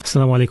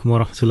Assalamu alaikum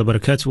wa rahmatullahi wa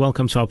barakatuh.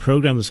 Welcome to our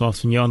program this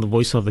afternoon. You're on the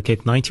Voice of the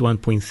Cape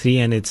 91.3,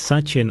 and it's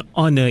such an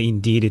honor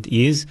indeed it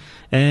is.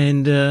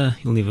 And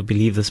you'll never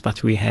believe this,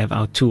 but we have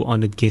our two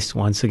honored guests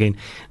once again.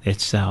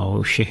 That's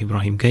our Sheigh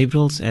Ebrahim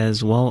Gabriels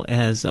as well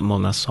as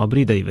Maulana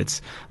Sabri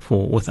Davids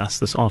with us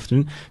this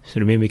afternoon. So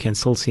remember, you can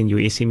still send your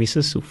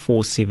SMSs to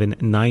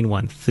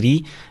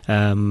 47913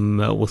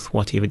 with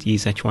whatever it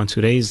is that you want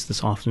to raise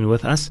this afternoon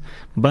with us.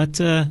 But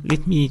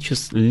let me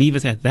just leave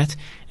it at that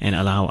and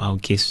allow our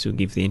guests to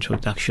give the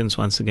introductions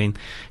once again.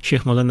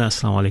 Sheikh Maulana,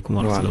 assalamu alaikum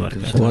wa rahmatullahi wa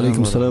barakatuh. Wa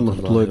alaikum salam wa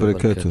rahmatullahi wa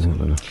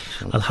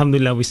barakatuh.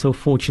 Alhamdulillah, we're so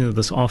fortunate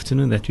this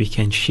afternoon that we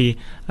can share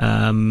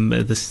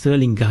the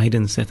sterling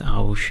guidance that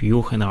our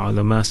shuyukh and our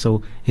ulama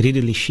so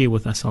readily share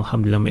with us.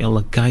 Alhamdulillah, may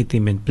Allah guide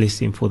them and bless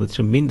them for the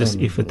tremendous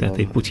effort that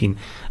they put in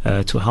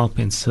to help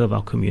and serve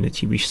our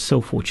community. We're so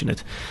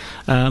fortunate.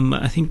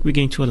 I think we're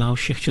going to allow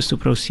Sheikh just to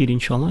proceed,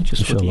 inshallah,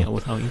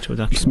 with our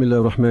introduction. Bismillah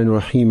ar-Rahman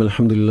ar-Rahim.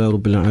 Alhamdulillah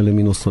Rabbil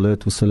Alameen. Wa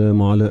salatu wa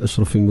salamu ala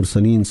ashrafil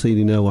mursaleen.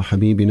 Sayyidina wa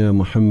habibina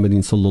Muhammadin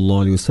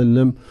sallallahu alayhi wa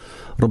sallam.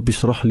 Rabbi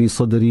shrah li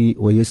sadri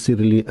wa yassir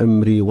li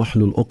amri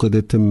wahlul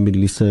uqdatan min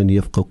lisani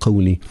yafqahu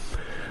qawli.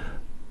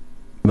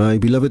 My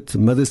beloved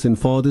mothers and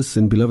fathers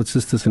and beloved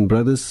sisters and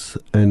brothers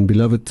and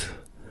beloved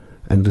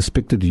and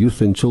respected youth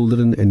and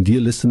children and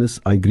dear listeners,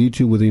 I greet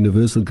you with the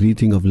universal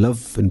greeting of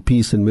love and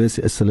peace and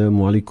mercy.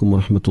 Assalamu alaikum wa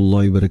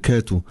rahmatullahi wa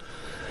barakatuh.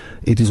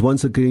 It is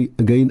once again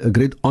a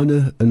great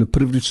honor and a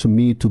privilege for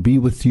me to be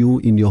with you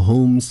in your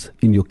homes,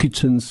 in your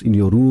kitchens, in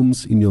your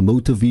rooms, in your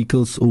motor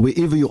vehicles, or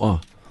wherever you are.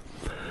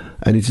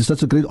 And it is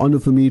such a great honor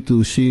for me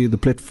to share the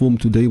platform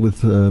today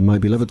with my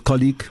beloved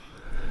colleague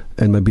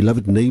and my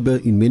beloved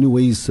neighbor in many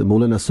ways,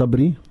 Maulana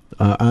Sabri.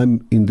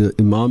 I'm in the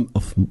Imam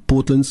of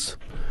Portlands,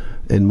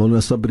 and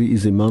Maulana Sabri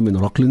is Imam in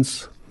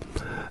Rocklands.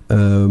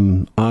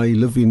 I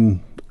live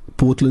in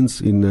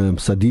Portlands in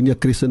Sardinia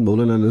Crescent.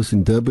 Maulana lives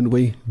in Durban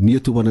Way, near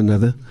to one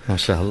another.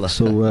 MashaAllah.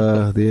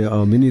 So there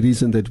are many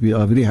reasons that we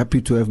are very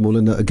happy to have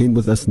Maulana again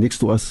with us, next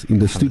to us in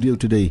the studio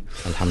today.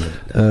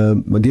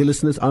 Alhamdulillah. My dear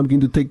listeners, I'm going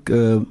to take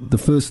the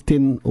first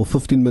 10 or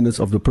 15 minutes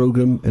of the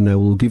program, and I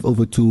will give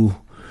over to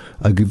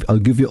I'll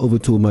give you over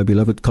to my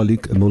beloved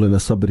colleague Maulana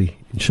Sabri,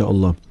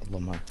 inshallah.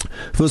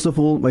 First of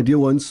all, my dear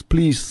ones,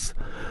 please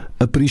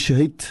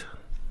appreciate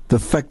the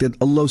fact that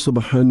Allah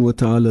subhanahu wa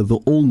ta'ala, the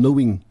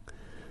all-knowing,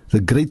 the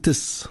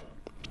greatest,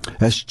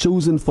 has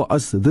chosen for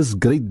us this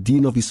great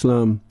deen of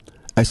Islam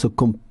as a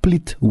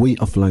complete way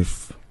of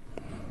life.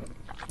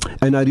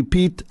 And I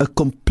repeat, a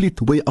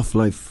complete way of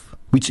life,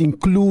 which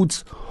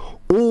includes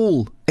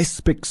all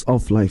aspects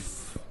of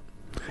life.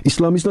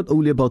 Islam is not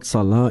only about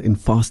salah and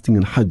fasting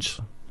and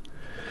hajj.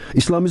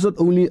 Islam is not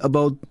only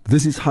about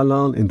this is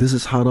halal and this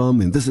is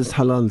haram and this is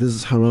halal and this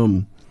is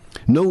haram.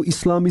 No,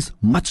 Islam is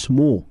much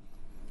more.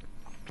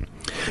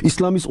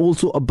 Islam is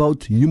also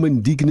about human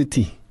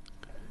dignity,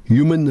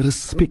 human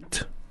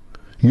respect,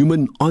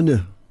 human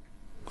honor.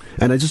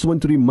 And I just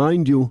want to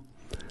remind you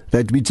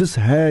that we just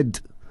had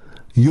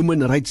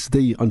Human Rights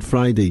Day on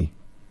Friday.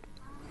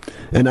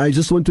 And I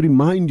just want to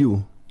remind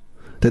you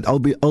that Allah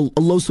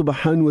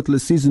subhanahu wa ta'ala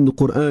says in the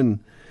Quran,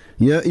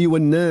 يا أيها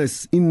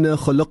الناس إنا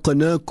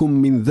خلقناكم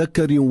من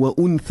ذكر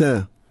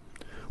وأنثى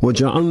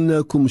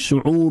وجعلناكم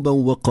شعوبا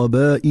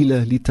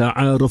وقبائل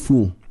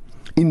لتعارفوا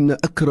إن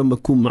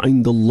أكرمكم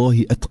عند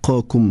الله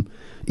أتقاكم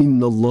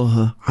إن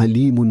الله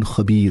عليم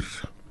خبير.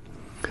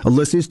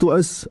 Allah says to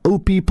us, O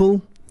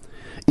people,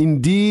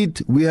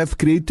 indeed we have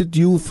created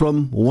you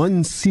from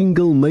one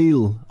single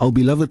male, our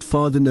beloved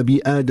father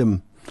Nabi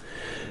Adam,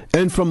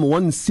 and from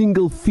one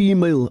single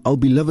female, our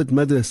beloved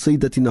mother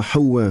Sayyidatina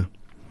Hawa.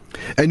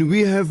 And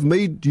we have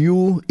made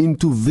you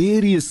into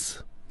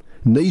various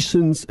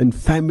nations and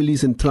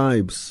families and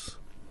tribes,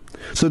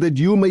 so that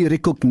you may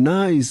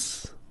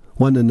recognize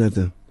one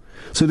another,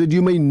 so that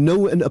you may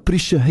know and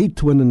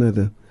appreciate one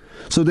another,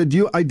 so that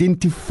you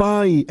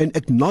identify and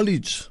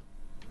acknowledge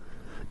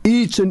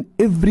each and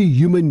every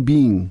human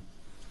being.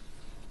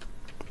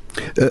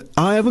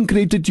 I haven't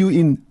created you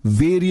in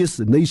various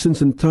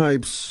nations and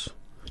tribes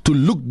to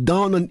look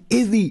down on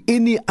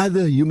any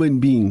other human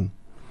being.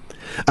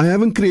 I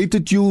haven't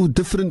created you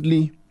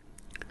differently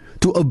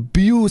to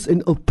abuse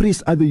and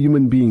oppress other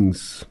human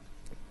beings.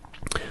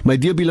 My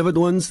dear beloved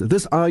ones,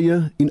 this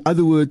ayah, in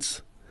other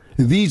words,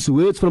 these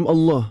words from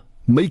Allah,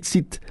 makes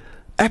it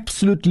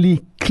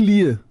absolutely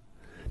clear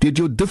that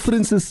your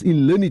differences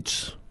in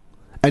lineage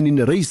and in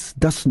race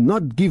does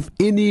not give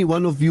any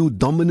one of you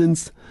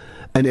dominance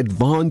and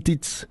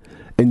advantage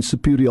and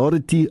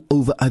superiority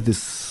over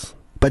others.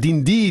 But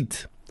indeed,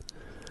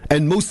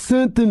 and most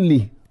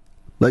certainly,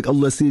 like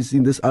Allah says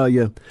in this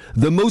ayah,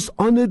 the most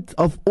honored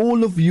of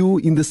all of you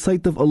in the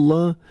sight of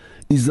Allah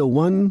is the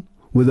one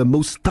with the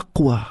most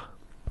taqwa,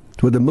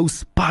 with the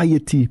most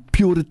piety,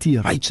 purity,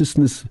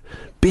 righteousness,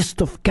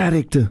 best of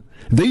character.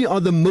 They are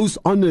the most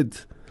honored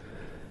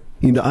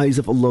in the eyes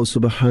of Allah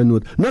subhanahu wa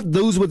ta'ala. Not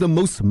those with the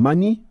most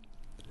money,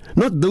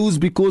 not those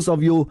because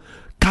of your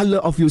color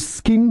of your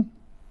skin,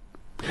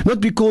 not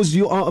because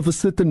you are of a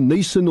certain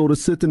nation or a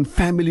certain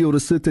family or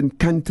a certain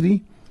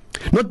country,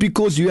 not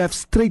because you have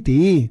straight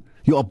hair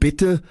you are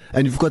better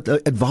and you've got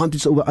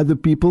advantage over other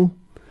people.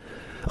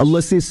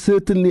 Allah says,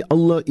 certainly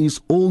Allah is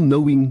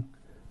all-knowing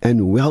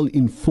and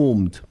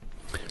well-informed.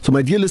 So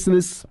my dear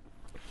listeners,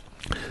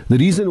 the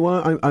reason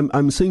why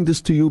I'm saying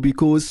this to you,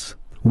 because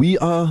we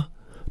are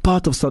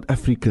part of South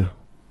Africa.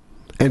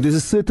 And there's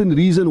a certain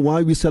reason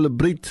why we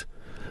celebrate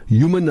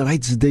Human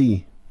Rights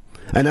Day.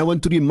 And I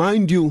want to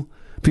remind you,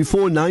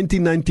 before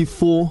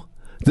 1994,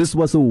 this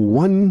was a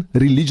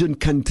one-religion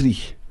country.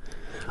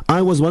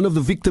 I was one of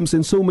the victims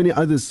and so many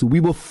others. We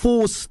were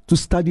forced to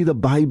study the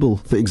Bible,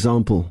 for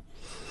example.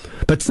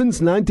 But since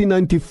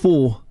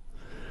 1994,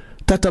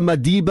 Tata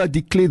Madiba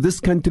declared this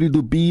country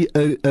to be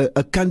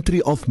a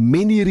country of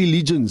many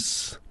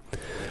religions.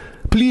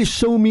 Please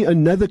show me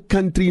another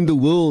country in the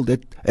world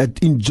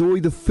that enjoy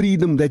the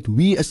freedom that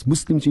we as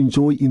Muslims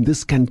enjoy in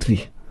this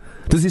country.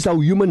 This is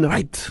our human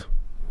right.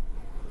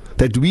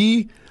 That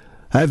we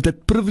have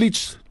that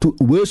privilege to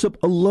worship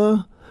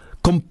Allah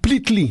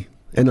completely.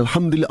 And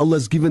alhamdulillah, Allah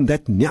has given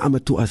that ni'mah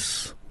to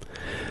us.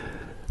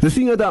 The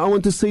thing that I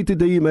want to say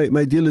today,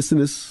 my dear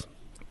listeners,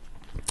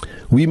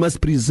 we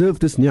must preserve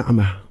this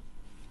ni'mah.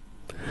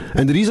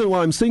 And the reason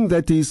why I'm saying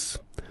that is,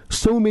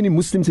 so many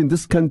Muslims in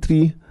this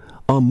country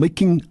are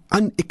making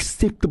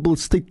unacceptable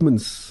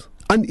statements,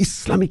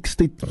 un-Islamic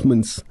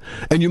statements,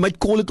 and you might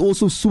call it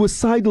also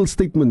suicidal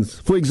statements.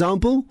 For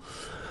example,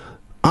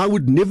 I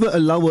would never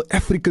allow an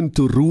African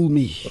to rule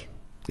me.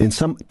 And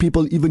some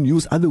people even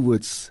use other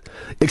words.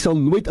 Ek sal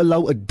nooit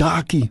allow 'n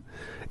daakie.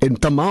 En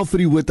tamaal vir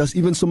die woord, as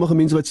even sommige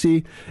mense wat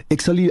sê,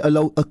 ek sal nie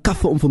allow 'n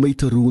kaffe om vir my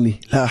te rule nie.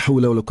 La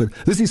hawla wala quwwata.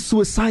 This is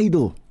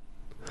suicidal.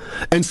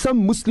 And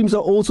some Muslims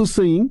are also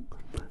saying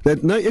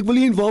that, no, ek wil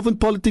nie involve in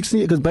politics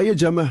nie, ek is by 'n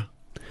jamma.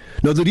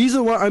 Now the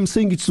reason why I'm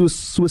saying it's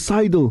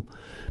suicidal,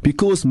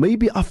 because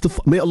maybe after,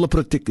 may Allah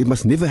protect, it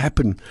must never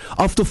happen.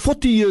 After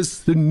 40 years,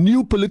 the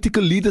new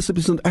political leadership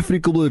in South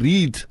Africa will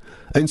read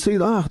and say,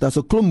 daar's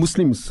 'n klomp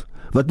Muslims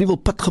wat nie wil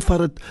pad gevaar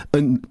het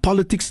in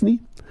politics nie.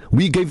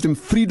 We gave them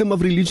freedom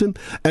of religion,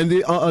 and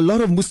there are a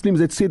lot of Muslims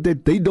that said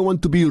that they don't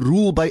want to be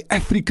ruled by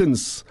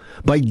Africans,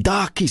 by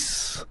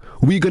darkies.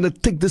 We're going to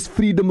take this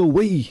freedom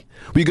away.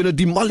 We're going to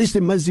demolish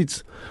the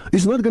masjids.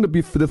 It's not going to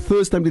be for the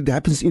first time that it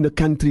happens in a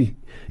country.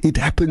 It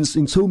happens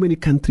in so many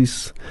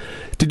countries.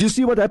 Did you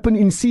see what happened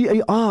in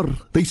CAR?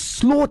 They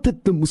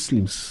slaughtered the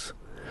Muslims.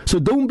 So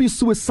don't be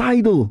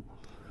suicidal.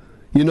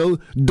 You know,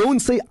 don't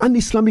say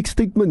un-Islamic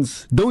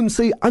statements. Don't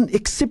say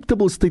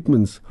unacceptable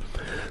statements.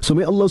 So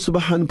may Allah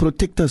subhanahu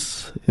protect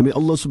us. And may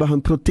Allah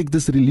subhanahu protect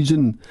this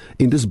religion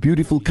in this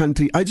beautiful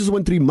country. I just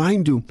want to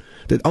remind you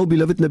that our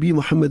beloved Nabi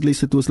Muhammad,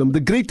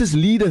 the greatest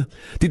leader,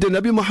 did the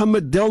Nabi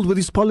Muhammad dealt with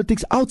his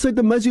politics outside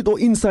the masjid or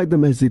inside the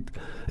masjid?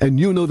 And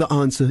you know the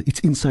answer. It's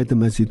inside the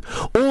masjid.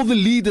 All the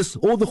leaders,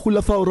 all the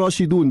Khulafa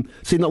al-Rashidun,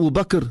 Sayyidina Abu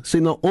Bakr,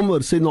 Sayyidina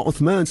Umar, Sayyidina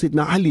Uthman,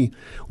 Sayyidina Ali,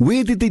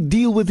 where did they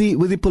deal with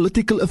the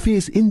political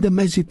affairs? In the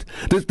masjid.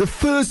 The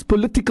first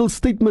political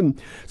statement,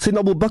 Sayyidina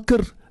Abu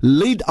Bakr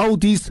laid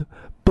out his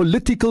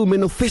political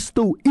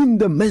manifesto in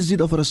the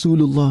masjid of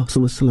Rasulullah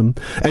sallallahu alaihi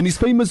wasallam. And his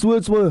famous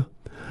words were,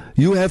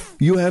 you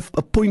have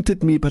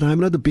appointed me, but I'm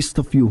not the best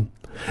of you.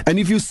 And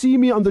if you see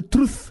me on the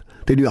truth,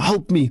 then you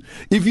help me.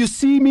 If you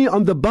see me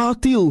on the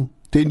batil,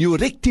 then you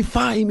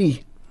rectify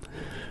me.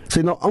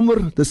 Sayyidina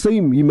Umar, the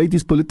same. He made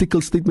his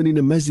political statement in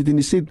the masjid and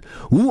he said,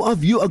 who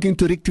of you are going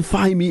to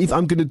rectify me if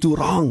I'm going to do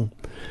wrong?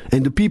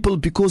 And the people,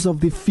 because of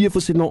the fear for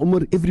Sayyidina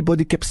Umar,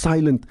 everybody kept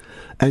silent.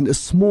 And a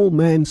small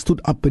man stood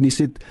up and he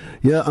said,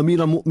 Ja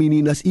Amir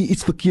al-Mu'minin, as u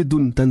iets verkeerd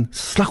doen, dan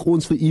slag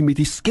ons vir u met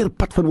die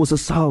skerpad van ons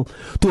saal.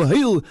 Toe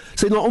huil,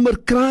 Sayyidina Umar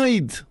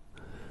cried.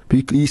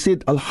 He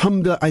said,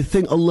 Alhamdulillah, I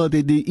thank Allah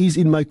that there is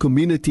in my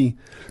community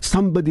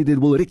somebody that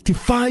will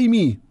rectify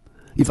me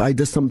if I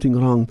do something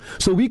wrong.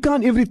 So we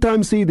can't every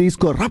time say there is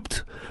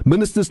corrupt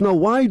ministers. Now,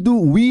 why do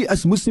we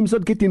as Muslims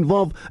not get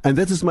involved? And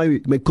that is my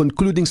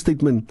concluding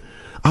statement.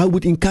 I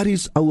would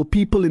encourage our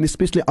people and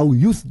especially our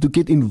youth to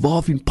get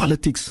involved in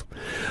politics.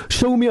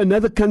 Show me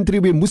another country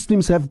where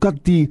Muslims have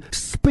got the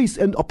space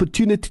and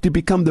opportunity to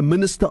become the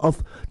Minister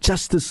of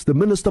Justice, the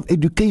Minister of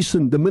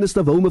Education, the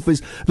Minister of Home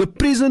Affairs. The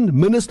present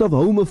Minister of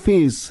Home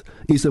Affairs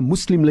is a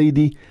Muslim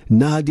lady,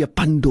 Nadia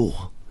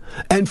Pandor.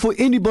 And for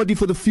anybody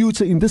for the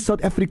future in this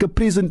South Africa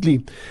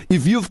presently,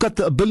 if you've got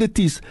the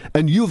abilities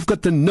and you've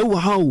got the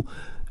know-how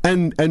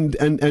and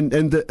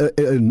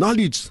the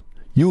knowledge,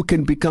 you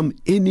can become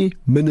any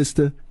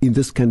minister in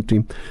this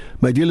country.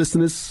 My dear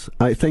listeners,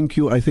 I thank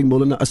you. I thank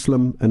Maulana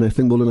Aslam and I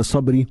thank Maulana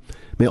Sabri.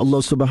 May Allah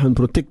subhanahu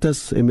protect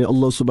us and may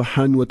Allah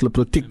subhanahu wa ta'ala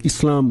protect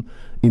Islam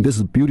in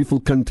this beautiful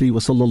country. Wa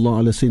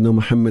sallallahu ala sayyidina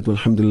Muhammad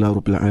walhamdulillah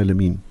rabbil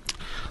alameen.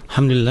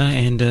 Alhamdulillah,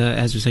 and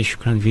as we say,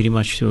 shukran very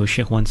much to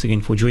Sheikh once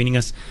again for joining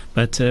us.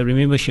 But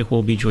remember, Sheikh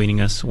will be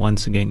joining us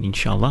once again,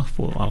 inshallah,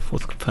 for our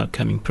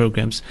forthcoming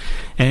programs.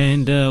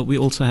 And we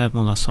also have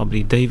Mullah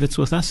Sabri Davids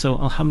with us. So,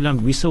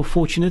 alhamdulillah, we're so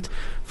fortunate,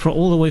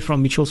 all the way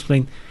from Mitchell's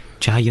Plain.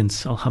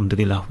 giants.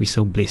 Alhamdulillah, we're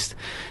so blessed.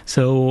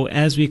 So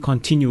as we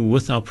continue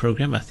with our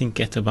program, I think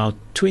at about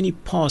 20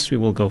 past we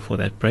will go for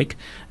that break.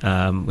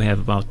 We have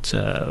about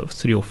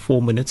 3 or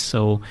 4 minutes.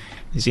 So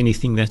is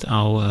anything that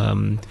our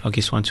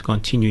guests want to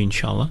continue,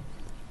 inshallah,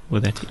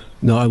 with that?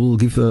 No, I will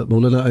give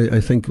Maulana,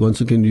 I thank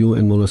once again you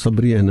and Maulana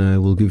Sabri, and I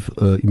will give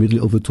immediately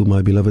over to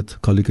my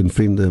beloved colleague and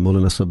friend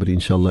Maulana Sabri,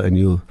 inshallah. And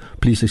you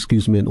please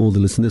excuse me and all the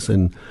listeners,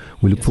 and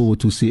we look forward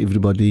to see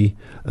everybody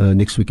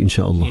next week,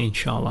 inshallah.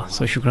 Inshallah.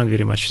 So shukran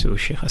very much to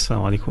Sheikh.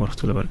 Assalamu alaikum wa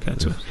rahmatullahi wa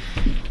barakatuh.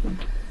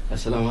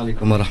 Assalamu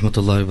alaikum wa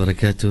rahmatullahi wa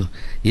barakatuh.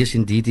 Yes,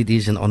 indeed, it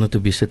is an honor to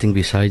be sitting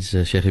beside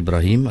Sheikh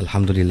Ebrahim,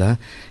 alhamdulillah.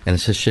 And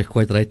as Sheikh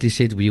quite rightly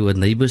said, we were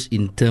neighbors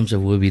in terms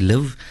of where we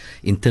live,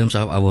 in terms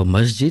of our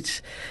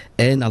masjids.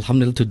 And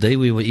alhamdulillah, today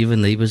we were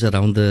even neighbors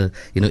around the,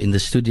 in the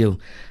studio.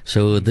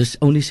 So this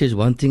only says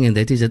one thing, and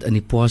that is that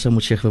Anipuasa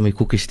moet Sheikh van my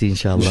koekies die,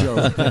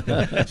 inshallah.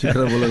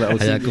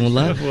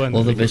 Hayakumullah.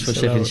 All the best for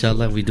Sheikh,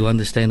 inshallah. We do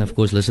understand, of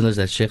course, listeners,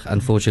 that Sheikh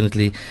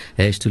unfortunately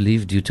has to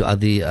leave due to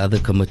other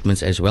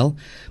commitments as well.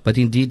 But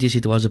indeed, yes,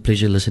 it was a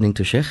pleasure listening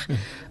to Sheikh.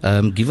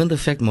 Given the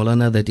fact,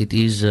 Maulana, that it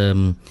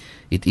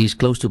is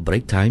close to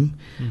break time,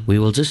 we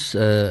will just,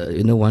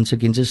 once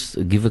again,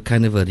 just give a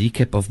kind of a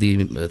recap of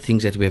the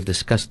things that we have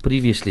discussed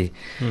previously.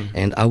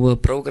 And our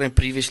program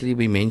previously,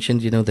 we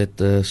mentioned,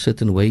 that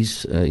certain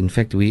ways, in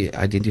fact, we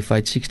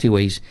identified 60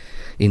 ways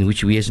in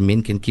which we as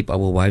men can keep our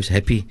wives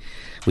happy.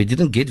 We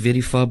didn't get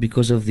very far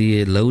because of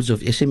the loads of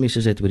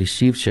SMSs that we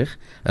received, Sheikh,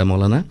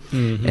 Maulana.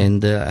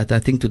 And I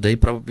think today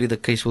probably the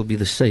case will be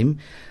the same.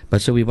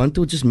 But so we want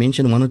to just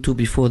mention 1 or 2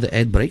 before the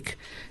ad break.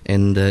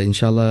 And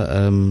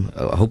inshallah,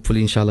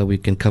 hopefully, inshallah, we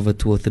can cover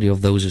 2 or 3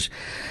 of those.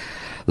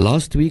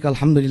 Last week,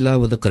 alhamdulillah,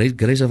 with the great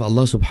grace of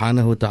Allah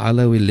subhanahu wa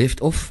ta'ala, we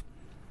left off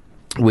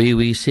where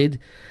we said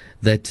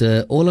that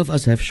all of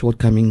us have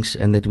shortcomings,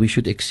 and that we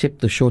should accept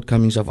the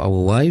shortcomings of our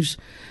wives,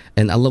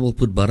 and Allah will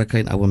put barakah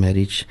in our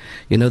marriage.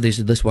 There's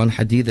this one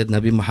hadith that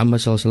Nabi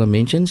Muhammad sallallahu alaihi wasallam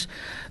mentions: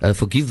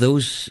 forgive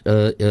those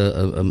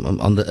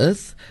on the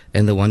earth,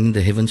 and the one in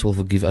the heavens will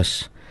forgive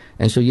us.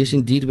 And so, yes,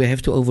 indeed, we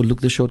have to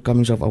overlook the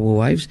shortcomings of our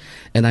wives.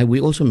 And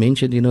we also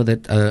mentioned,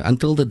 that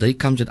until the day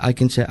comes that I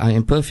can say I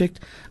am perfect,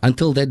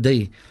 until that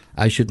day,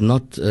 I should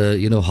not,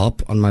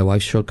 harp on my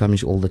wife's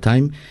shortcomings all the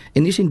time.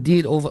 And yes,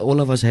 indeed, all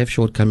of us have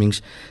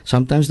shortcomings.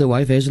 Sometimes the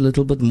wife has a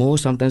little bit more,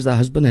 sometimes the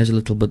husband has a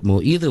little bit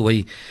more. Either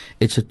way,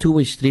 it's a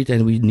two-way street,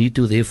 and we need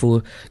to,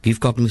 therefore, give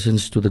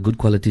cognizance to the good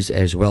qualities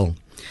as well.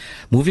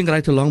 Moving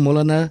right along,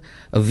 Maulana,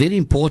 a very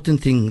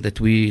important thing that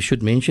we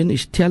should mention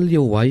is tell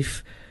your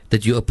wife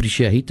that you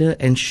appreciate her,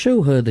 and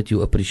show her that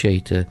you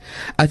appreciate her.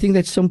 I think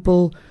that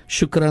simple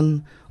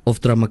shukran,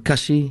 of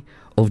dramakasi,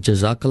 of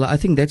jazakallah, I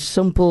think that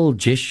simple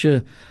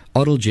gesture,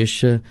 oral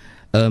gesture,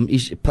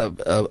 is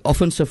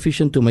often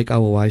sufficient to make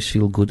our wives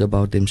feel good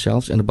about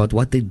themselves and about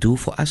what they do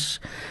for us.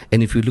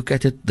 And if you look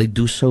at it, they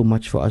do so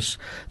much for us.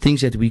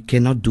 Things that we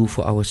cannot do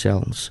for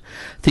ourselves.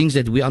 Things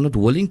that we are not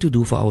willing to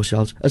do for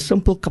ourselves. A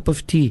simple cup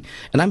of tea.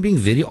 And I'm being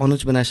very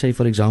honest when I say,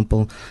 for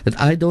example, that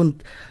I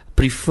don't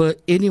prefer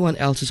anyone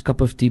else's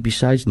cup of tea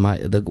besides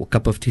the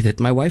cup of tea that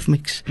my wife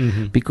makes,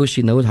 because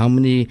she knows how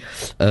many,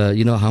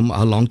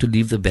 how long to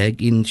leave the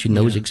bag in. She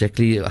knows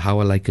exactly how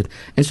I like it,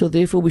 and so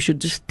therefore we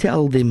should just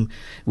tell them.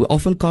 We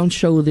often can't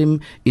show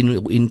them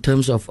in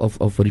terms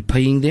of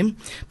repaying them,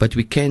 but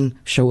we can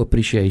show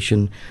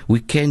appreciation. We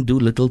can do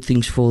little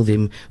things for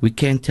them. We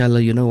can tell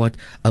her, you know what,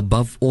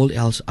 above all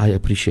else, I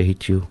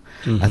appreciate you.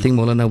 I think,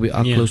 Maulana, we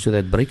are close to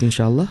that break,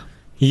 inshallah.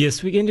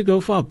 Yes, we're going to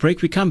go for our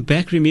break. We come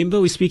back.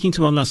 Remember, we're speaking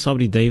to Maulana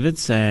Sabri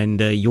Davids,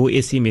 and your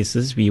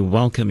SMSs, we're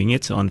welcoming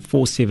it on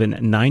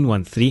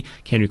 47913.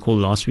 Can you recall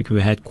last week we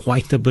had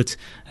quite a bit,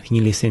 I think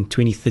in less than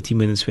 20-30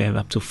 minutes we have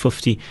up to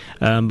 50.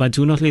 But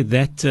do not let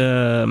that,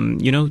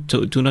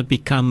 do not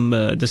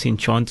become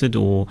disenchanted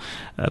or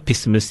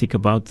pessimistic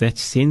about that.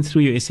 Send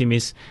through your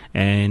SMS,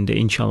 and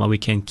inshallah we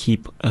can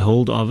keep a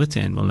hold of it,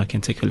 and Maulana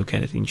can take a look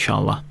at it,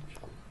 inshallah.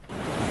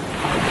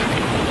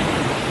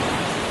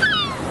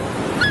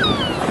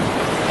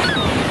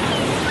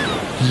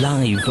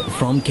 Live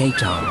from Cape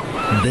Town,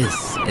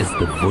 this is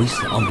the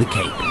Voice of the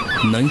Cape,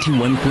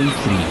 91.3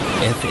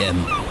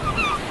 FM.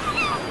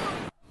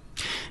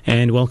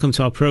 And welcome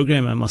to our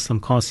program. I'm Aslam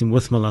Qasim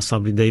with Maulana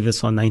Sabri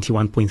Davis on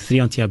 91.3.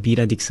 Auntie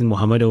Abida Dixon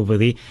Muhammad over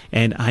there.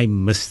 And I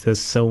missed her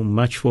so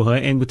much for her.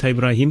 And with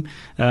Ibrahim,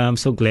 I'm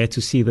so glad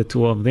to see the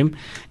two of them.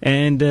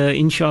 And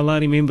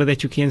inshallah, remember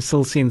that you can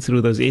still send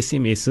through those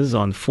SMSs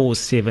on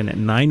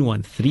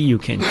 47913. You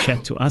can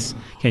chat to us,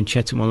 can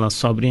chat to Maulana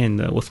Sabri and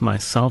with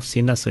myself.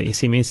 Send us a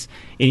SMS.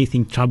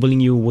 Anything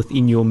troubling you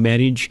within your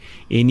marriage,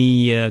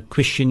 any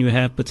question you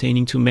have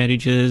pertaining to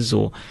marriages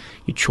or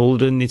your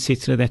children,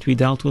 etc., that we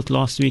dealt with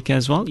last week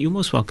as well, you're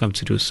most welcome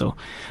to do so.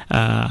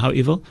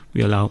 However,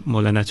 we allow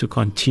Maulana to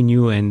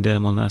continue, and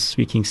Maulana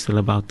speaking still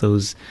about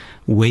those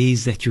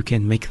ways that you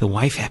can make the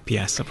wife happy,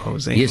 I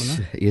suppose. Yes,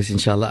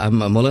 inshallah.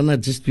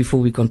 Maulana, just before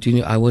we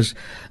continue, I was,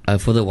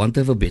 for the want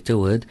of a better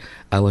word,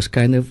 I was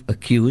kind of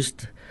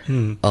accused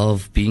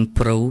of being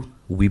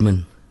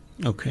pro-women.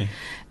 Okay.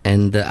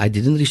 And I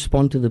didn't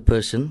respond to the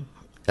person.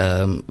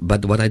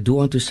 But what I do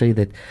want to say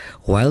that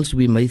whilst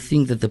we may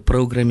think that the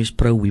program is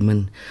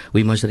pro-women,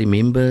 we must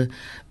remember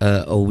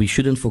or we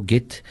shouldn't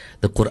forget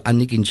the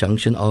Quranic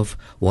injunction of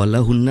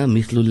وَلَهُنَّ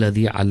مِثْلُ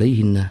الَّذِي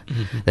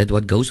عَلَيْهِنَّ, that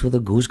what goes for the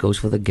goose goes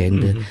for the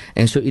gander.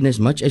 And so in as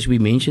much as we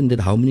mentioned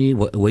that how many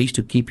ways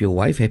to keep your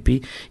wife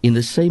happy, in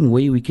the same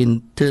way we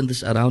can turn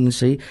this around and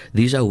say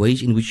these are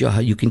ways in which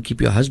you can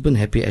keep your husband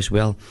happy as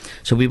well.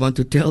 So we want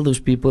to tell those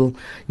people,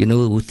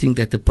 who think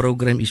that the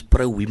program is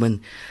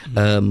pro-women,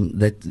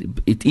 that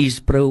it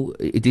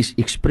is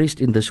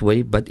expressed in this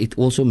way, but it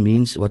also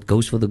means what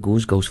goes for the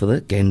goose goes for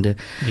the gander.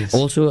 Yes.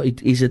 Also,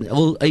 it is an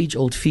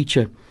age-old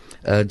feature.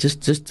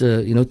 Just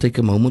take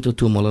a moment or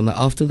two, Maulana.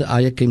 After the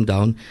ayah came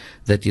down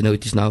that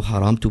it is now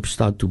haram to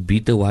start to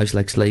beat their wives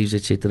like slaves,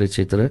 etc.,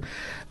 etc.,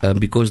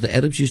 because the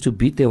Arabs used to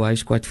beat their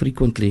wives quite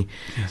frequently.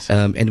 Yes.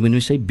 And when we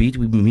say beat,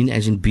 we mean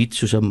as in beat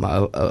soos 'n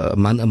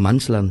man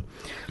slaan.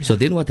 So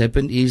then what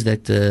happened is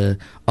that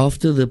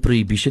after the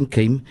prohibition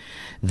came,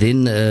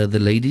 then the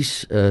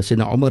ladies,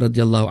 Sayyidina Umar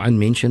radiallahu anh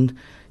mentioned,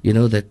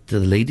 that the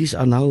ladies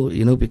are now,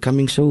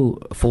 becoming so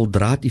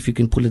voldraad, if you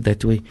can put it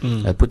that way.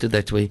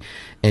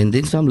 And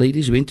then some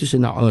ladies went to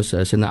Sayyidina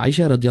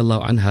Aisha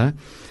radiallahu anha,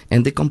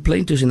 and they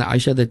complained to Sayyidina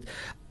Aisha that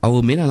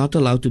our men are not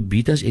allowed to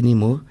beat us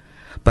anymore,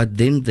 but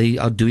then they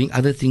are doing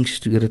other things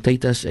to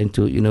irritate us and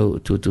to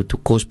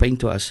cause pain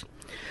to us.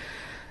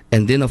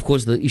 And then, of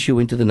course, the issue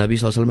went to the Nabi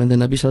Sallallahu Alaihi Wasallam, and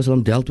the Nabi Sallallahu Alaihi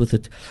Wasallam dealt with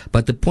it.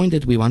 But the point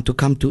that we want to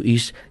come to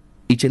is,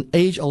 it's an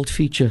age-old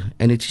feature,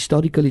 and it's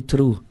historically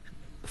true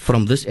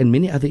from this and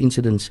many other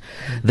incidents,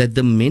 that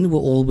the men were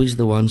always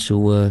the ones who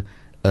were,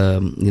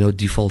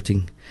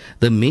 defaulting.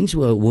 The men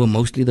were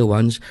mostly the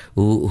ones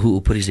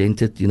who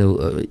presented,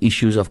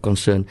 issues of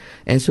concern.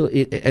 And so,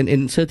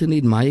 and certainly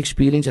in my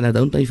experience, and I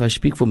don't know if I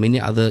speak for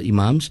many other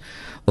imams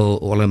or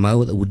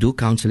ulama who do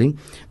counseling,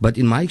 but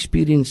in my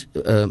experience,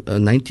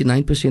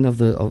 99%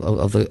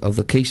 of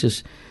the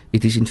cases,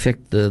 it is in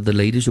fact the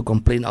ladies who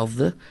complain of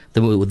the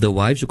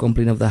wives who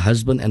complain of the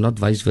husband, and not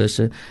vice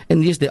versa.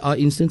 And yes, there are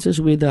instances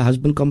where the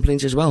husband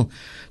complains as well.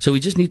 So we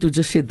just need to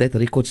just set that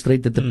record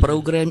straight, that the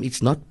program,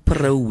 it's not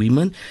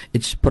pro-women,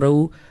 it's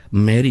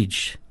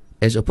pro-marriage,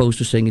 as opposed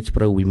to saying it's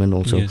pro-women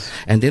also. Yes.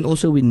 And then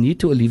also we need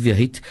to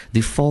alleviate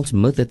the false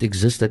myth that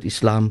exists that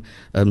Islam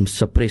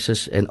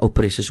suppresses and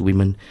oppresses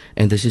women.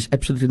 And this is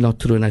absolutely not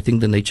true, and I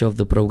think the nature of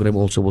the program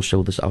also will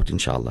show this out,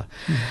 inshallah.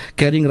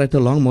 Carrying right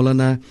along,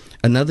 Maulana,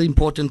 another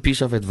important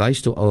piece of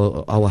advice to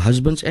our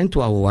husbands and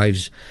to our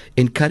wives: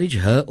 encourage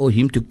her or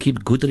him to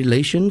keep good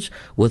relations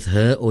with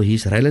her or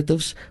his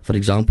relatives, for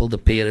example, the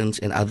parents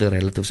and other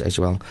relatives as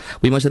well.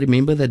 We must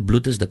remember that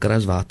blood is the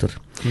as water.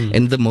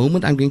 And the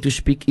moment I'm going to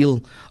speak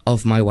ill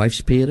of my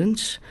wife's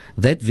parents,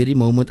 that very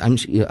moment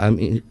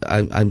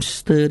I'm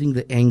stirring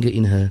the anger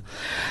in her.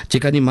 Jy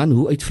kan die man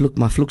hoe uitvloek,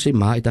 maar vloek sy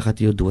ma uit, dan gaat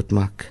hy jou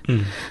doodmaak.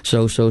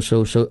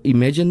 So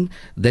imagine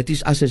that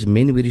is us as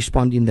men, we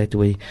respond in that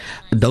way.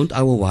 Don't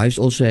our wives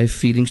also have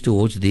feelings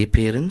towards their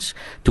parents,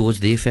 towards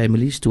their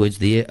families, towards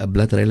their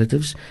blood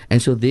relatives?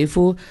 And so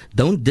therefore,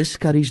 don't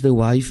discourage the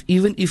wife,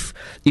 even if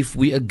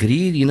we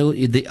agree,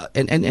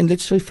 and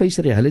let's face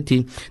the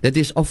reality that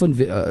there's often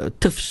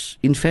tiffs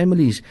in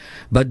families,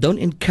 but don't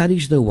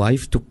encourage the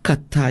wife to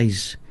cut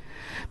ties,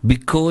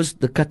 because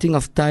the cutting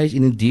of ties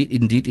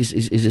indeed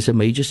is a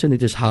major sin.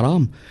 It is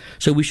haram.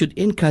 So we should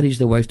encourage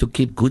the wife to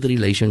keep good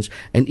relations,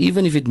 and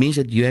even if it means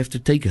that you have to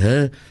take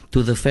her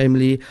to the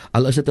family,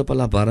 al is dit op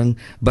 'n barang,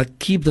 but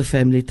keep the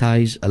family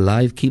ties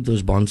alive, keep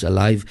those bonds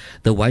alive.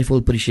 The wife will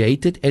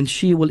appreciate it, and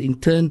she will in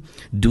turn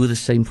do the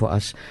same for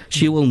us.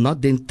 She will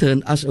not then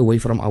turn us away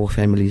from our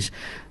families.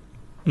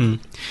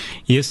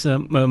 Yes,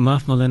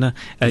 Maaf Maulana,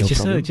 No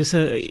just problem.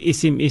 a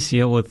SMS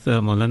here with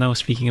Maulana was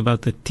speaking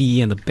about the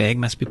tea and the bag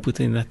must be put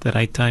in at the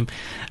right time.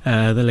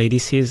 The lady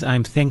says,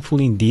 I'm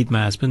thankful indeed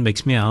my husband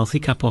makes me a healthy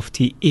cup of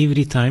tea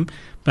every time.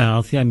 By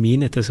healthy I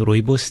mean it is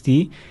rooibos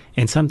tea,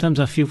 and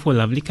sometimes I feel for a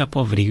lovely cup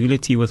of regular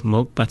tea with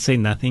milk, but say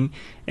nothing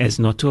as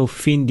not to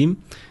offend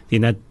him.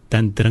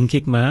 Dan drink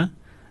ek maar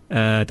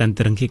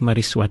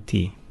die swart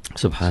tea.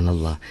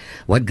 Subhanallah.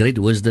 What great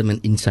wisdom and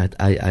insight,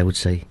 I would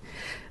say.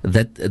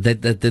 That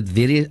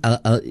very,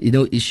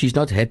 she's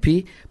not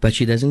happy, but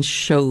she doesn't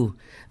show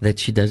that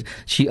she does.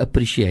 She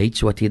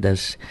appreciates what he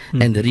does.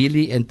 And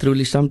really and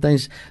truly,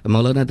 sometimes,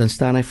 Maulana, dan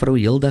staan hy vrou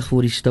heel dag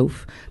voor die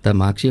stoof, dan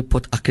maak sy 'n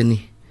pot akke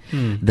nie.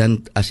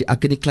 Dan as die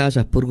akke nie klaar is,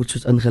 dan proe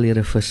soos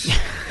ingeleerde vis.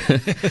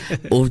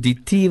 Of die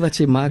tea wat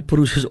sy maak,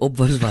 proe soos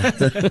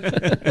opwarswater.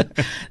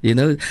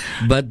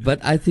 But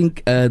I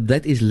think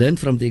that is learned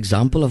from the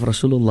example of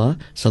Rasulullah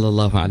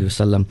sallallahu alaihi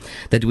wasallam,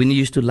 that when he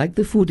used to like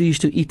the food, he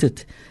used to eat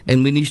it,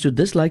 and when he used to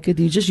dislike it,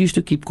 he just used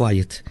to keep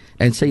quiet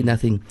and say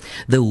nothing.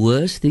 The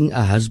worst thing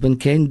a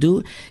husband can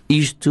do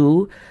is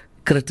to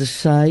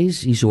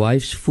criticize his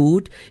wife's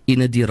food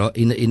in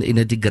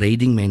a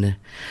degrading manner.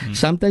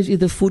 Sometimes if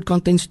the food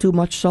contains too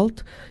much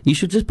salt, he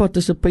should just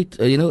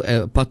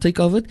partake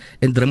of it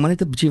and drink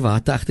net 'n bietjie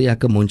water agter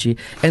elke mondjie.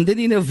 And then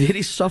in a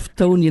very soft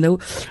tone,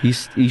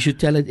 he should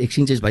tell it, ek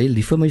sien jy's baie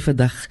lief vir my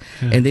vandag.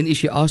 And then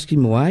if you ask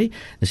him why,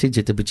 dan sê jy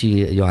het 'n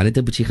bietjie, Johan het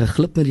 'n bietjie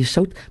geglip met die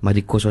sout, maar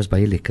die kos was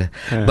baie lekker.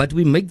 But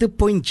we make the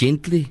point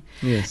gently.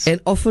 Yes. And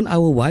often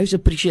our wives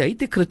appreciate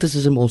the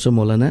criticism also,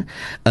 Molana.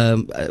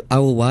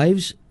 Our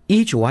wives,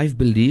 each wife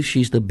believes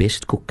she's the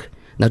best cook.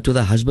 Now, to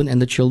the husband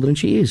and the children,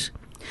 she is.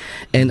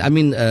 And I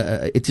mean,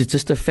 it is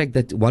just a fact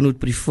that one would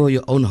prefer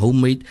your own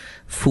homemade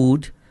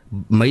food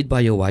made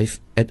by your wife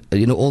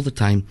all the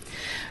time.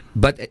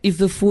 But if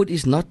the food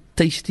is not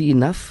tasty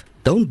enough,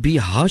 don't be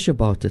harsh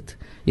about it.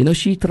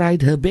 She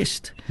tried her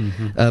best.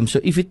 So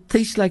if it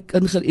tastes like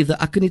if the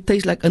akker nie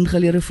tastes like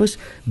ingeleerde vis,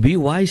 be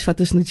wise,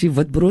 vat as net die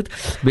wit brood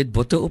met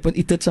botter op en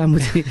eet dit saam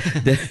met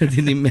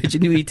then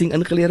imagine you eating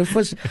ingeleerde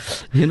vis.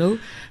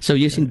 So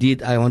yes,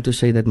 indeed, I want to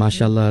say that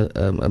mashallah,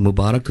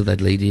 Mubarak to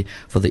that lady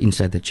for the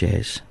insight that she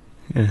has.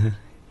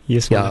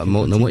 Yes, no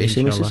more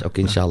SMSs?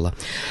 Okay, inshallah.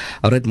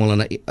 Alright,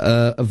 Maulana,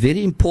 a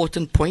very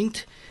important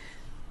point,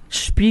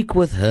 speak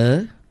with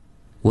her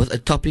with a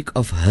topic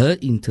of her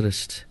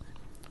interest.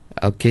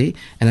 Okay,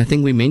 and I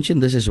think we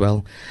mentioned this as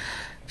well.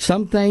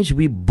 Sometimes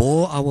we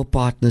bore our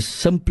partners.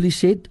 Simply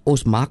said,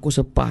 ons maak ons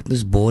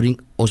partners boring.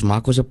 Ons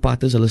maak ons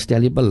partners, hulle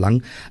stel nie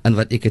belang in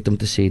wat ek het om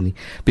te sê nie.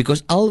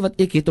 Because al wat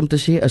ek het om te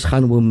sê is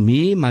gaan oor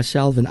me,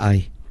 myself and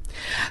I.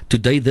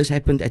 Today this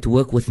happened at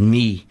work with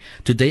me.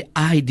 Today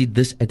I did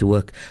this at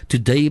work.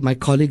 Today my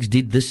colleagues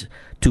did this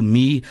to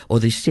me, or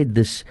they said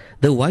this.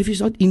 The wife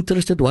is not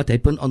interested what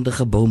happened on the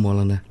gebou,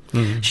 Maulana.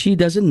 She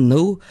doesn't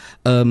know,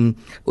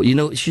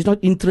 she's not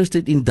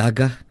interested in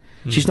daga.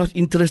 She's not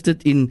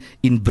interested in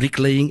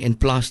bricklaying and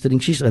plastering.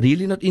 She's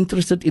really not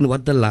interested in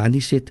what the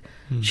Lani said.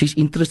 She's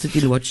interested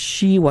in what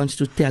she wants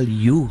to tell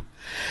you.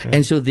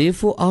 And so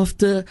therefore,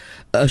 after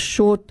a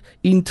short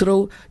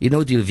intro,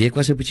 die week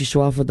was 'n bietjie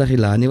swaar vandag,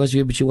 Ilani was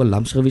weer 'n bietjie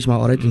lams geweest, maar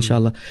alright,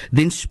 inshallah.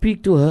 Then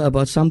speak to her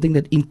about something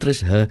that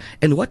interests her.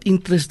 And what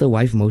interests the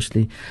wife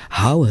mostly?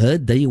 How her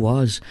day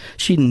was.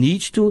 She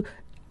needs to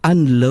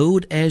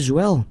unload as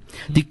well.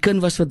 Die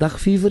kind was vandag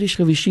feverish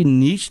geweest. She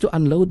needs to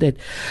unload that.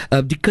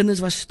 Die kinders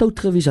was stout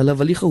geweest. Hulle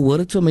wil nie gehoor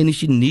het van my nie.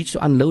 She needs to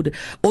unload it.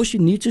 Or she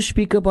needs to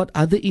speak about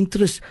other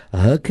interests,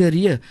 her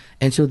career.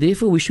 And so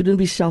therefore we shouldn't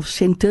be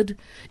self-centered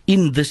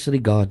in this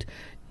regard.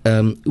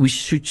 We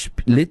should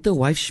let the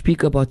wife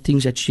speak about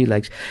things that she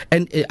likes.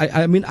 And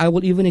I mean, I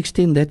will even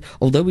extend that,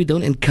 although we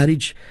don't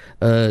encourage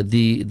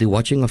the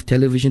watching of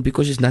television,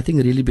 because there's nothing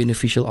really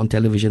beneficial on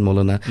television,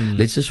 Maulana.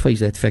 Let's just face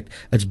that fact.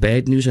 It's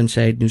bad news and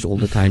sad news all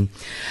the time.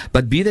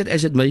 But be that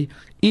as it may,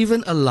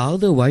 even allow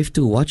the wife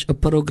to watch a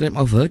program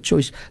of her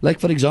choice. Like,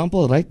 for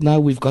example, right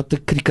now we've got the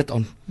cricket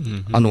on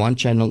one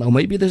channel. Now,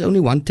 maybe there's only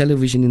one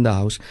television in the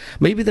house.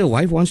 Maybe the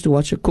wife wants to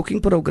watch a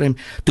cooking program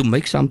to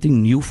make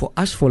something new for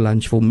us for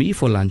lunch, for me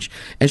for lunch.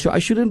 And so I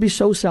shouldn't be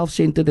so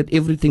self-centered that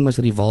everything must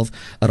revolve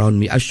around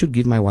me. I should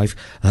give my wife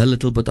her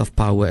little bit of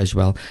power as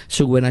well.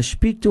 So when I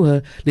speak to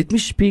her, let me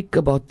speak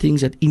about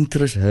things that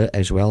interest her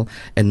as well,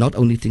 and not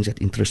only things that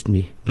interest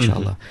me,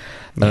 inshallah.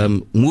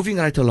 Moving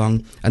right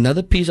along,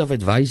 another piece of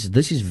advice,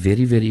 this is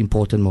very, very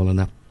important,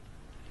 Maulana.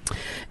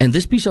 And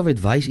this piece of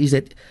advice is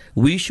that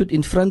we should,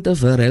 in front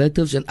of her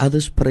relatives and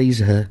others, praise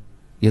her.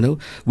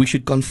 We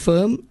should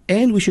confirm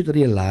and we should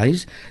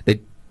realize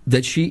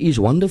that she is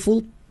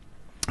wonderful,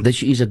 that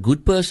she is a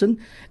good person,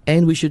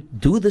 and we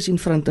should do this in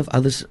front of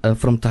others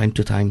from time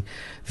to time.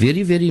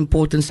 Very, very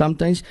important.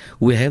 Sometimes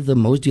we have the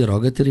most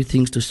derogatory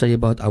things to say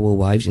about our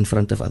wives in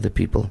front of other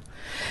people.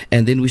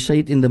 And then we say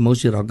it in the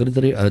most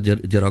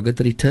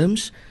derogatory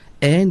terms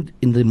and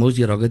in the most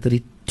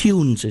derogatory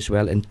tunes as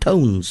well, and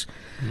tones.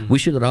 We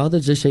should rather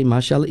just say,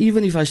 mashallah,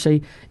 even if I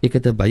say, ek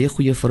het 'n baie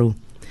goeie vrou,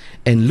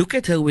 and look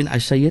at her when I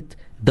say it,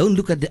 don't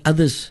look at the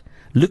others.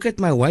 Look at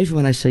my wife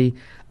when I say,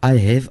 I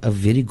have a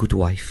very good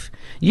wife.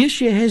 Yes,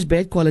 she has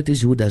bad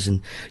qualities, who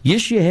doesn't?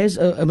 Yes, she has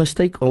a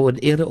mistake or an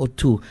error or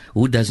two,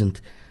 who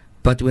doesn't?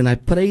 But when I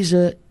praise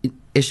her,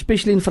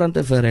 especially in front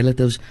of her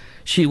relatives,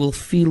 she will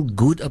feel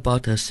good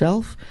about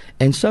herself,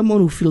 and someone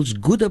who feels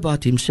good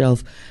about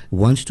himself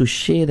wants to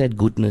share that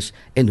goodness.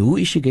 And who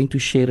is she going to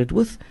share it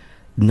with?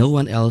 No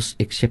one else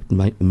except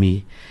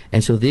me.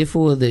 And so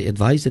therefore the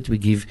advice that we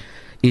give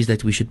is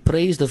that we should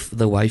praise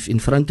the wife in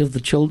front of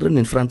the children,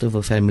 in front of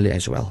her family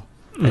as well.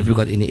 Have you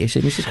got any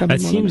SMSs coming?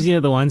 It seems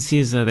here the one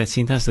says that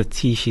sent us the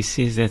tea. She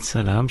says that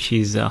salam.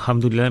 She's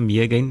alhamdulillah, me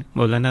again,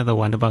 Maulana, the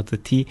one about the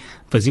tea.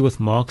 Busy with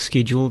Mark's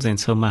schedules, and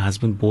so my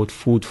husband bought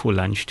food for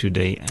lunch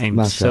today.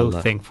 I'm so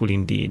thankful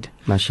indeed.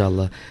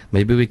 MashaAllah.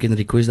 Maybe we can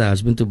request the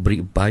husband to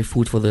buy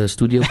food for the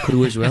studio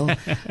crew as well.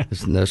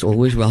 That's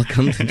always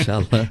welcomed,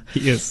 inshallah.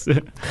 Yes.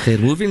 They're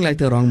moving like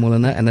the wrong,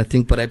 Maulana, and I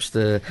think perhaps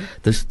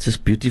this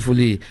just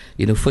beautifully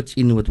fits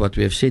in with what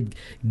we have said.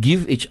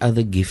 Give each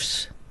other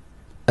gifts.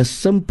 A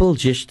simple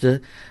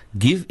gesture,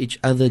 give each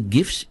other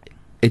gifts.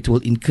 It will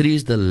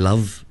increase the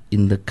love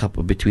in the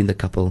couple, between the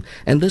couple.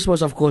 And this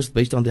was, of course,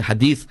 based on the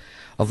hadith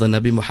of the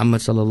Nabi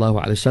Muhammad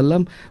sallallahu alaihi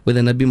wasallam, where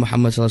the Nabi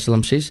Muhammad sallallahu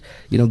alaihi wasallam says,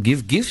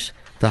 give gifts,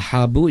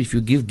 tahabu. If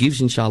you give gifts,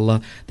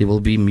 inshallah, there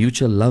will be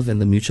mutual love,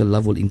 and the mutual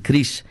love will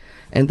increase.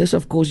 And this,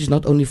 of course, is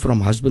not only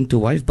from husband to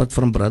wife, but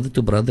from brother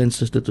to brother and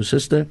sister to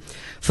sister,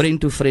 friend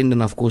to friend,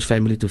 and of course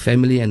family to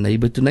family, and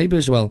neighbor to neighbor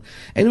as well.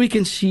 And we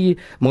can see,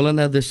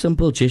 Maulana, the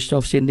simple gesture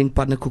of sending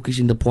partner cookies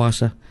in the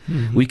puasa.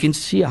 We can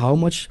see how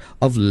much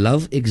of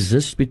love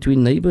exists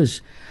between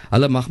neighbors.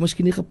 Hulle mag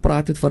miskien nie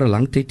gepraat het vir 'n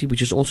lang tyd,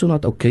 which is also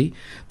not okay,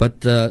 but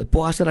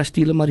puasa ra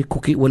stuur maar die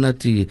cookie oor na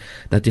die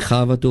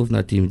gawa toe of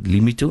na die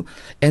limi toe,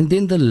 and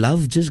then the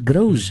love just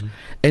grows.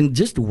 And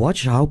just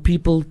watch how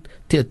people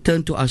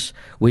turn to us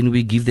when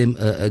we give them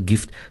a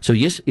gift. So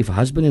yes, if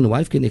husband and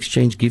wife can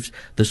exchange gifts,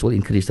 this will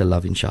increase the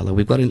love, inshallah.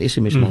 We've got an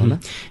SMS, Maulana.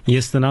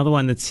 Yes, another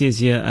one that says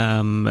here,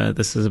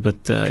 this is a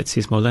bit, it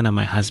says, Maulana,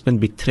 my husband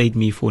betrayed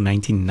me for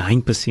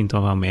 99%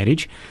 of our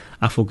marriage.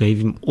 I forgave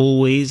him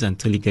always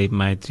until he gave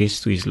my address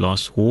to his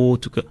last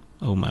whore to go,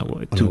 oh my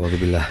word, to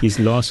his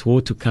last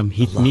whore to come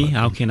hit me.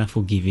 How can I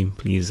forgive him?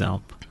 Please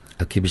help.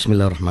 Okay,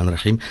 Bismillah ar-Rahman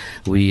ar-Rahim.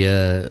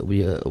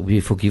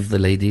 We forgive the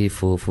lady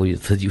for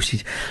the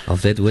usage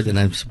of that word, and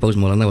I suppose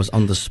Maulana was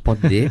on the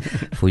spot there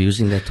for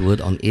using that word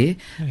on air.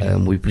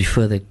 We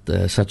prefer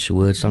that such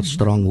words, such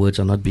strong words,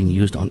 are not being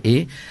used on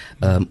air,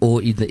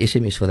 or in the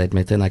SMS for that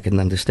matter. And I can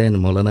understand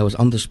Maulana was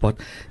on the spot.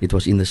 It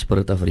was in the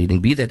spirit of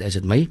reading. Be that as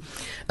it may,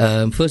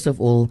 first of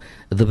all,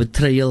 the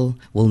betrayal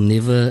will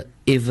never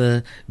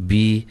ever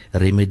be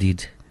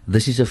remedied.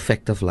 This is a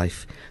fact of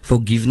life.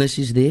 Forgiveness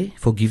is there.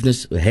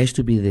 Forgiveness has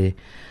to be there.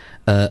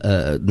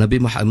 Nabi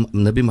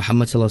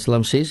Muhammad sallallahu alaihi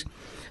wasallam says,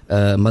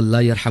 "Man la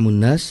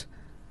yarhamun nas."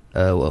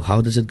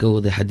 How does it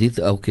go? The hadith.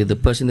 Okay, the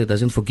person that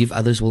doesn't forgive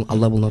others,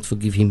 Allah will not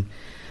forgive him.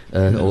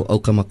 Or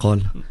kama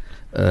qala.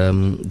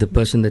 The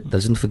person that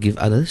doesn't forgive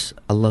others,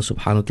 Allah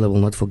subhanahu wa ta'ala will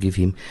not forgive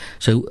him.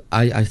 So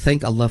I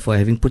thank Allah for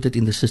having put it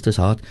in the sister's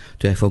heart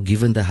to have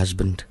forgiven the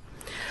husband.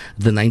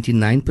 The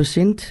 99%,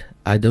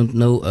 I don't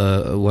know,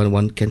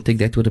 one can take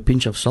that with a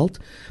pinch of salt,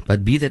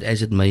 but be that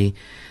as it may,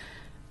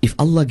 if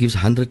Allah gives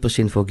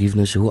 100%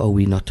 forgiveness, who are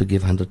we not to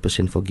give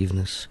 100%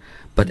 forgiveness?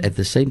 But at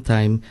the same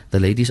time, the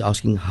lady is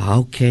asking,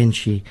 how can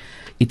she?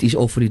 It is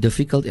awfully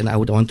difficult, and I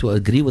would want to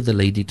agree with the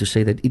lady to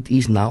say that it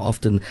is now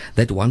often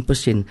that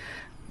 1%.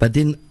 But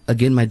then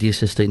again, my dear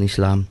sister in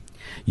Islam,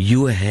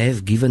 you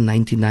have given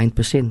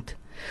 99%.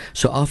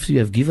 So after you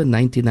have given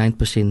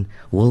 99%,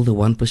 will the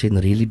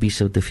 1% really be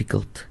so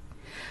difficult?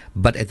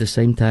 But at the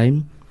same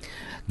time,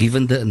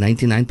 given the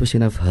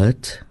 99% of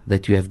hurt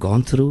that you have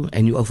gone through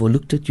and you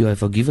overlooked it, you have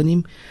forgiven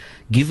him,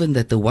 given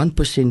that the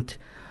 1%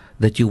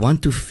 that you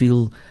want to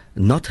feel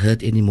not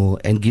hurt anymore,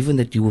 and given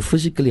that you were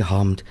physically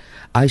harmed,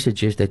 I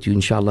suggest that you,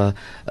 inshallah,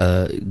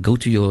 go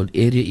to your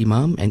area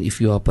imam, and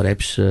if you are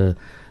perhaps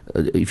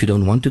if you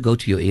don't want to go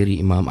to your area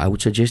imam, I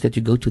would suggest that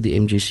you go to the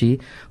MJC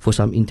for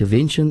some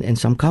intervention and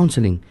some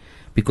counseling,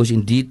 because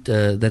indeed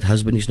that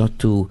husband is not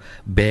too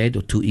bad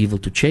or too evil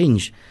to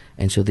change,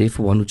 and so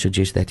therefore one would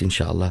suggest that,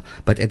 inshallah.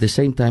 But at the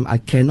same time, I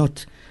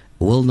cannot,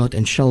 will not,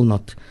 and shall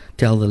not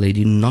tell the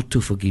lady not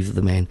to forgive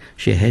the man.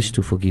 She has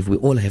to forgive. We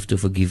all have to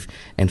forgive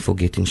and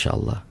forget,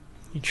 inshallah.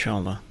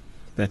 Inshallah.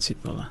 That's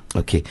it, Maulana.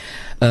 Okay.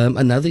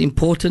 Another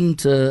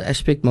important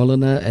aspect,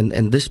 Maulana,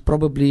 and this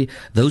probably,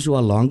 those who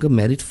are longer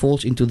married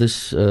falls into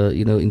this,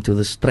 into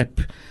this trap,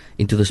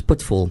 into this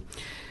pitfall.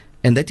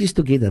 And that is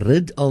to get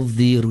rid of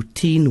the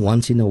routine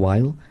once in a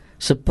while.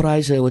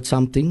 Surprise her with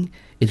something.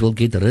 It will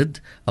get rid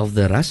of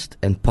the rust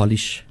and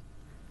polish.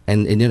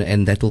 And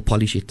that will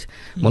polish it.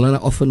 Maulana,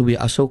 often we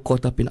are so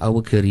caught up in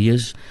our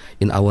careers,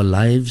 in our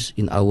lives,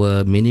 in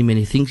our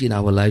many things in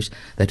our lives,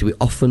 that we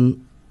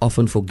often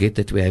forget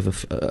that we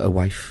have a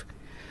wife.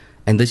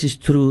 And this is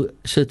true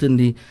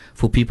certainly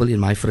for people in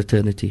my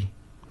fraternity.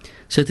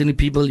 Certainly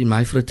people in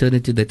my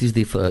fraternity, that is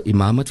the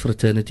Imamat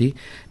fraternity,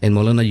 and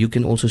Maulana, you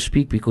can also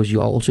speak because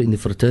you are also in the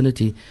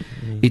fraternity.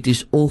 It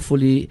is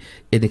awfully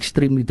and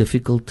extremely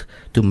difficult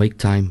to make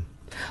time.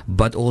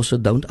 But also,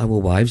 don't our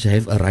wives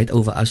have a right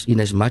over us in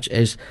as much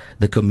as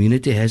the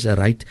community has a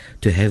right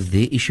to have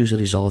their issues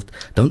resolved?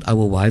 Don't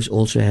our wives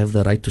also have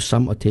the right to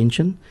some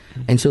attention?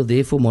 And so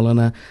therefore,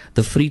 Maulana,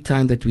 the free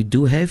time that we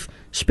do have,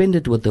 spend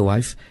it with the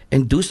wife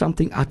and do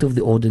something out of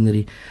the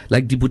ordinary.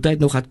 Like die boetie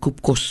nog gaat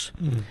koop kos.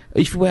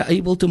 If we are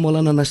able to,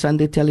 Maulana, on a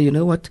Sunday tell her, you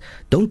know what,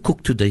 don't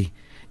cook today.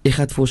 Ek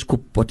gaat vir ons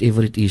koop,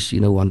 whatever it is,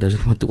 one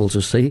doesn't want to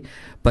also say,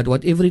 but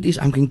whatever it is,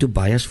 I'm going to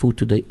buy us food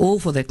today. Or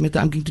for that matter,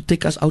 I'm going to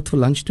take us out for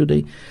lunch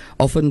today.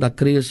 Often that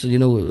creates,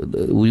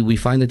 we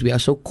find that we are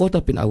so caught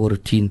up in our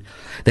routine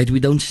that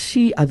we don't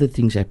see other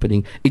things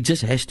happening. It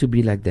just has to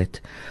be like that.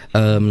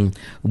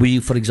 We,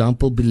 for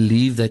example,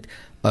 believe that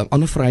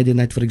on a Friday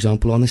night, for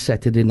example, on a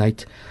Saturday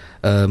night,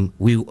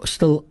 we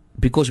still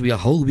because we are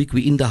whole week,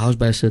 we're in the house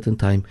by a certain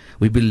time.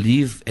 We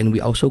believe and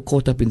we are so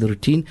caught up in the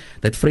routine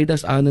that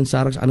Frida's aan en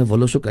Sarah's aan 'n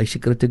wil ons ook hy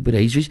secret by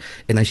die huis wees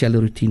en hy sal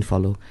 'n routine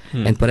follow.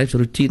 And perhaps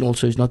routine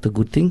also is not a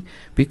good thing,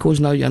 because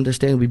now you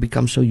understand we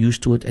become so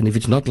used to it, and if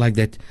it's not like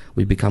that,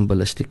 we become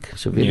ballistic.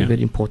 So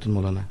very important,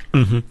 Maulana.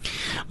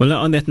 Well,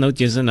 on that note,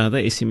 there's another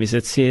SMS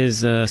that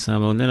says,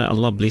 Maulana,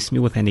 Allah blessed me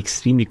with an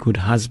extremely good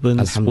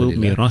husband, spoiled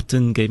me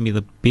rotten, gave me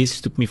the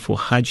best, took me for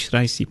Hajj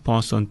rice. He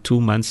passed on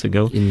 2 months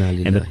ago,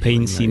 and the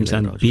pain seems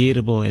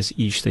unbearable as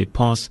each day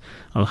passed.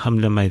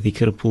 Alhamdulillah, my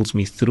dhikr pulls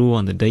me through.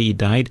 On the day he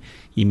died,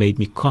 he made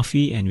me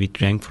coffee and we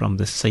drank from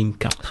the same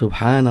cup.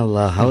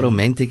 Subhanallah, how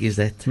romantic is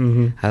that?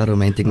 How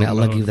romantic. May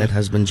Allah give that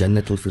husband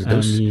Jannatul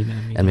Firdaus,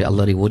 and may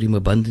Allah reward him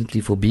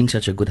abundantly for being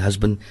such a good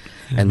husband,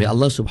 and may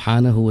Allah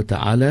subhanahu wa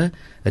ta'ala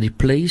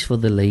replace for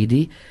the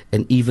lady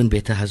an even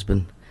better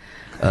husband.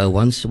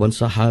 Once one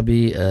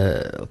Sahabi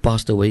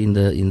passed away in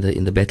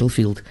the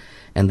battlefield,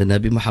 and the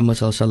Nabi Muhammad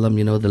sallallahu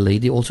alaihi wasallam, the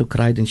lady also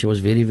cried, and she was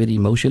very, very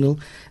emotional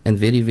and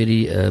very,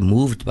 very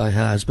moved by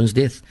her husband's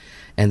death.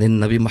 And then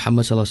Nabi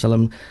Muhammad sallallahu alaihi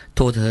wasallam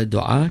taught her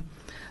dua,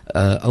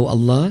 "O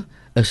Allah,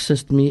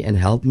 assist me and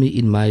help me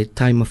in my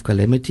time of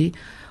calamity,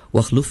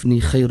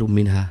 wakhlufni khairum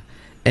minha."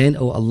 And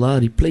O Allah,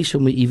 replace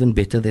me even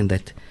better than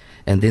that.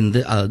 And then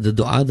the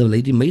dua, the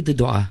lady made the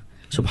dua,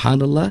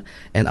 subhanallah,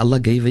 and Allah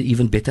gave her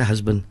even better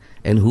husband.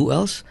 And who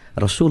else?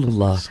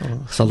 Rasulullah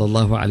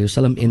sallallahu alaihi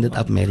wasallam ended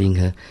up marrying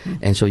her.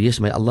 And so yes,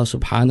 may Allah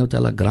subhanahu wa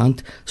ta'ala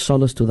grant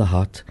solace to the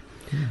heart.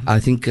 I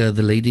think the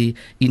lady,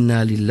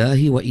 inna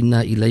lillahi wa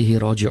inna ilayhi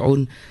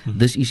raji'un,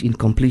 this is in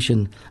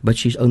completion, but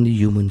she's only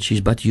human. She's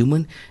but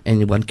human,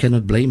 and one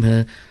cannot blame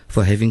her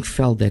for having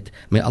felt that.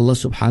 May Allah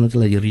subhanahu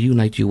wa ta'ala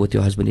reunite you with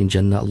your husband in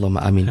Jannah.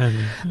 Allahumma ameen.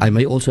 I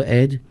may also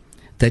add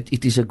that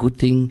it is a good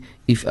thing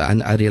if,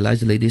 and I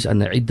realize the lady is on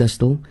the iddah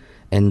still,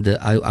 and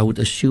I would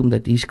assume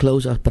that his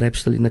clothes are perhaps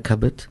still in the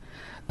cupboard.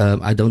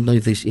 I don't know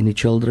if there's any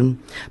children,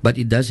 but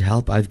it does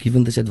help. I've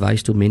given this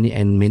advice to many,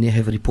 and many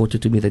have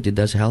reported to me that it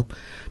does help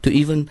to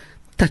even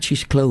touch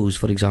his clothes,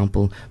 for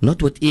example,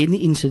 not with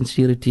any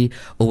insincerity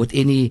or with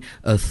any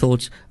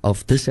thoughts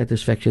of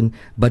dissatisfaction,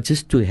 but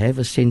just to have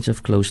a sense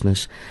of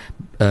closeness.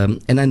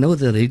 And I know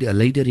the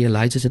lady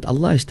realizes that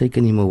Allah has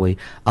taken him away.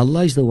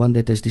 Allah is the one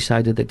that has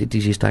decided that it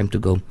is his time to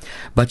go.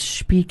 But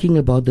speaking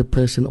about the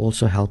person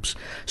also helps.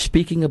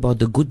 Speaking about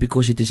the good,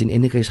 because it is in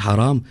any case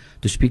haram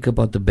to speak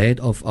about the bad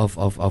of our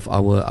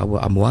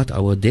amwat,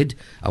 our dead,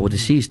 our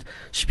deceased.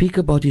 Speak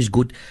about his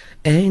good.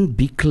 And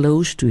be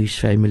close to his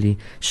family.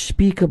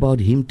 Speak about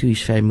him to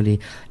his family.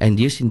 And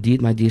yes, indeed,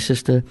 my dear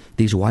sister,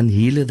 there's one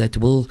healer that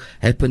will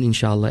happen,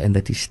 inshallah, and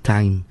that is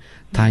time.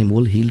 Time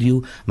will heal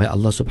you. May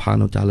Allah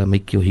subhanahu wa ta'ala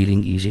make your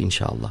healing easy,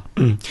 inshallah.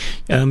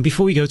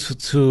 Before we go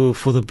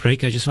for the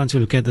break, I just want to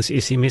look at this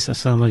SMS.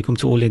 Assalamu alaikum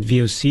to all at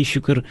VOC.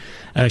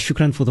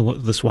 Shukran for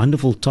this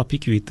wonderful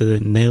topic with the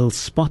nails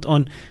spot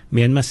on.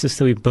 Me and my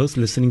sister, we're both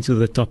listening to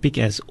the topic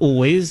as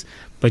always.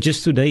 But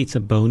just today, it's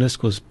a bonus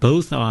because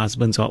both our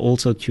husbands are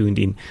also tuned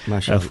in.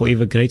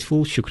 Forever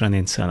grateful. Shukran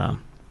and salam.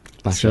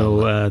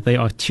 So they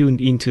are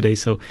tuned in today.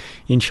 So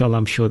inshallah,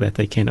 I'm sure that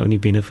they can only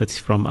benefit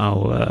from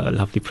our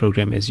lovely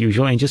program as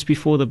usual. And just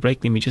before the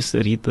break, let me just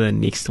read the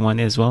next one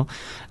as well.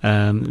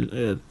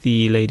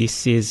 The lady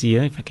says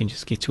here, if I can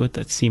just get to it,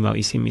 that Sima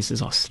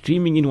SMSs are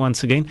streaming in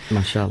once again.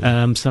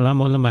 MashaAllah.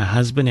 Salam Allah, my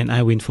husband and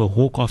I went for a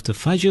walk after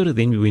Fajr.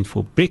 Then we went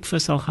for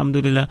breakfast,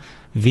 alhamdulillah.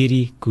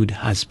 Very good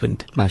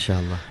husband.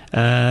 MashaAllah.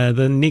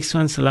 The next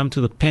one, salam to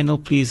the panel.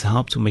 Please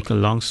help to make a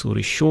long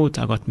story short.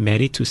 I got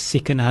married to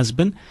second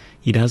husband.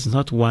 He does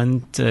not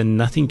want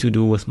nothing to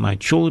do with my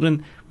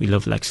children. We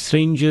live like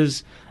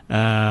strangers.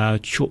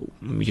 Let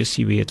me just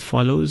see where it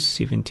follows.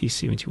 70,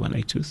 71,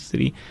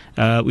 823.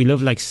 We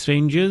live like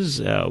strangers.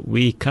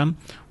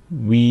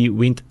 We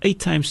went 8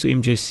 times to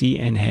MJC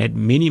and had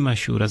many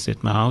mashuras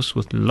at my house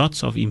with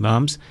lots of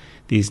imams.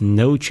 There's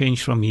no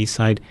change from his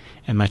side,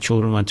 and my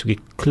children want to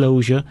get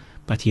closure,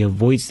 but he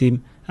avoids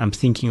them. I'm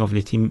thinking of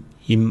letting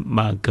him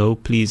go.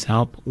 Please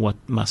help. What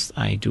must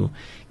I do?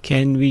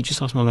 Can we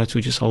just ask Maulana to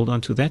just hold on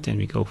to that, and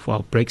we go for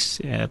our break,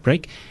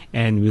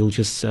 and we'll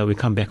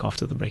come back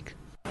after the break.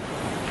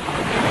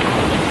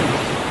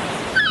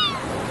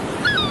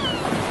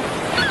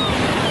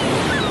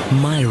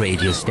 My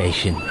radio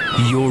station,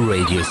 your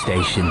radio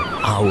station,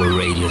 our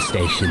radio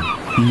station.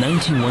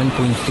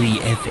 91.3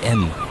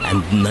 FM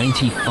and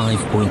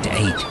 95.8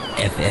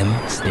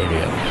 FM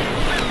stereo.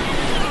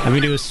 I'm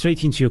going to go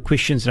straight into your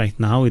questions right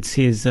now. It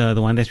says the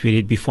one that we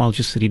read before. I'll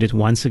just read it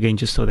once again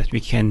just so that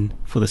we can,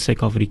 for the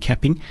sake of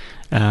recapping.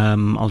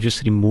 I'll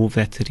just remove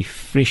that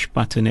refresh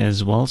button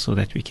as well so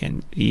that we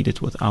can read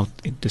it without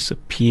it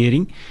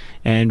disappearing.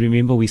 And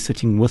remember, we're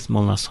sitting with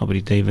Mullah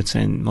Sabri Davids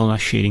and Mullah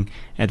sharing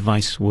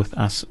advice with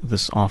us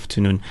this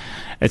afternoon.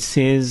 It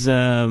says,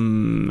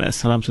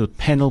 salam to the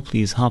panel.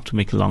 Please help to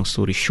make a long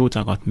story short.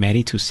 I got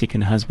married to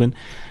second husband.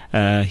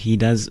 He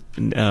does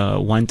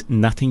want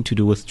nothing to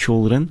do with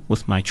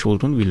my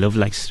children. We live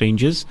like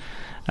strangers.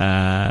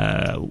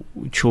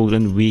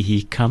 children where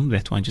he come.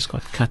 That one just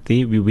got cut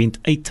there. We went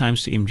 8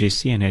 times to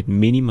MJC and had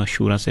many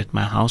mashuras at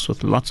my house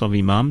with lots of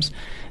imams.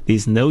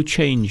 There's no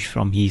change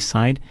from his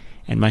side,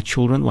 and my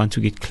children want to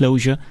get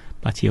closure,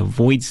 but he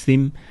avoids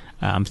them.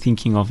 I'm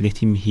thinking of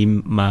letting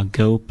him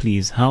go.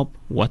 Please help.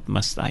 What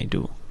must I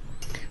do?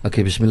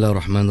 Okay, Bismillah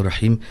ar-Rahman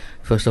ar-Rahim.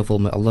 First of all,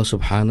 may Allah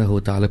subhanahu wa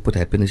ta'ala put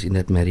happiness in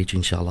that marriage,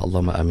 inshallah.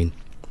 Allahumma ameen.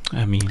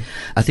 Ameen.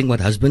 I think what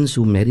husbands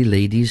who marry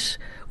ladies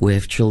who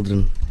have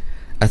children,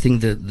 I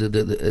think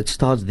it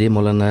starts there,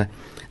 Maulana,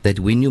 that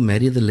when you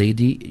marry the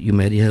lady, you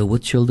marry her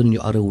with children, you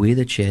are aware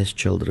that she has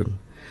children.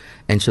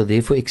 And so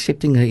therefore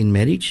accepting her in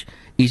marriage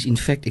is in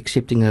fact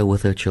accepting her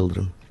with her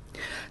children.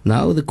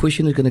 Now the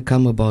question is going to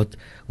come about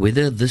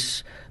whether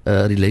this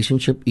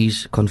relationship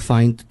is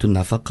confined to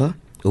nafaqah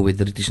or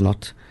whether it is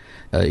not.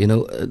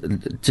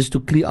 Just to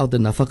clear out the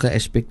nafaqah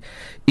aspect,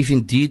 if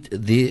indeed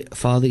their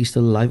father is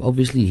still alive,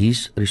 obviously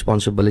his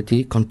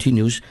responsibility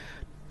continues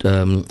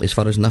as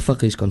far as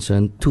nafaqah is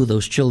concerned to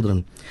those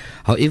children.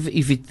 However,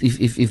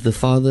 if the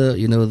father,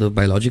 the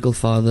biological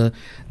father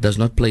does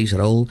not play his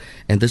role,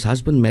 and this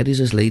husband marries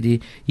this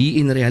lady, he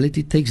in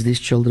reality takes these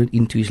children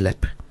into his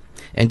lap.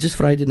 And just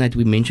Friday night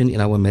we mentioned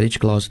in our marriage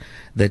class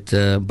that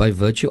by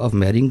virtue of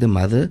marrying the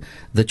mother,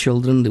 the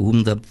children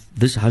whom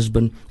this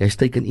husband has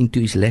taken into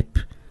his lap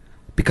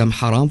become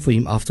haram for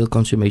him after the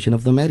consummation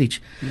of the marriage.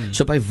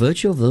 So by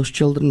virtue of those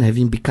children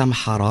having become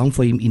haram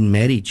for him in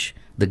marriage,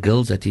 the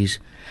girls that is,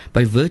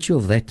 by virtue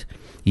of that,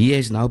 he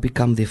has now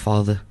become their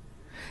father.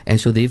 And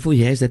so therefore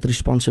he has that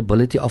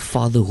responsibility of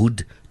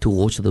fatherhood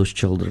towards those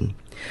children.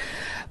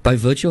 By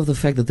virtue of the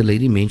fact that the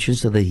lady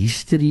mentions the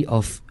history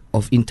of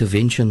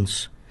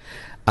interventions,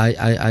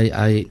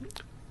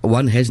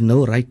 one has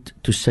no right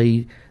to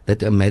say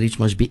that a marriage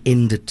must be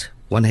ended.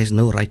 One has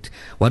no right.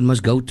 One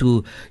must go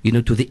to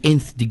the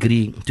nth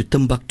degree, to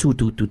Timbuktu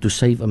to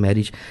save a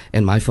marriage.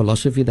 And my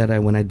philosophy that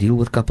when I deal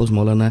with couples,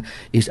 Maulana,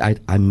 is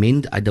I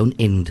mend, I don't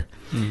end.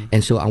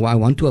 And so I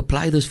want to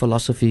apply this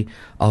philosophy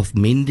of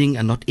mending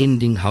and not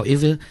ending.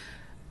 However,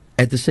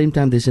 at the same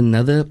time, there's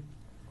another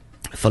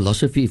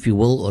philosophy, if you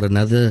will, or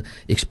another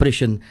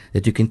expression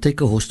that you can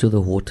take a horse to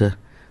the water,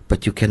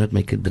 but you cannot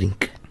make it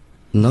drink.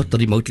 Not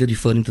remotely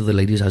referring to the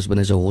lady's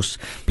husband as a horse.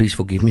 Please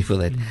forgive me for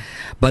that.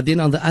 But then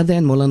on the other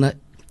hand, Maulana,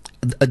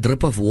 a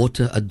drop of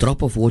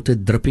water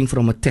dripping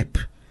from a tap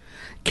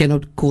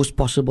cannot cause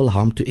possible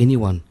harm to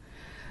anyone.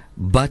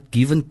 But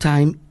given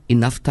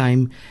enough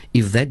time,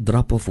 if that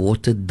drop of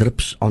water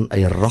drips on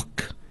a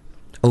rock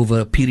over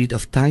a period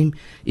of time,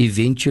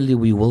 eventually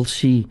we will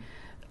see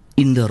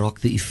in the rock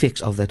the effects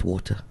of that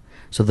water.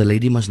 So the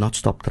lady must not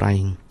stop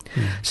trying.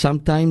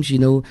 Sometimes,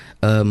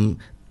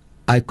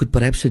 I could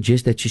perhaps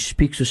suggest that she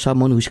speaks to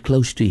someone who is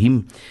close to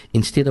him.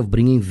 Instead of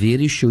bringing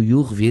various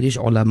shuyukh, various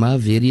ulama,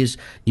 various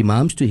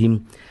imams to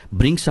him,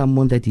 bring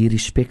someone that he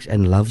respects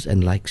and loves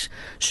and likes.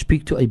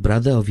 Speak to a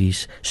brother of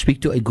his.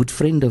 Speak to a good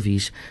friend of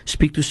his.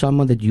 Speak to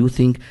someone that you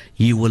think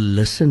he will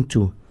listen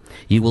to.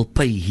 He will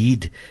pay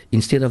heed.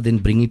 Instead of then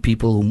bringing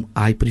people whom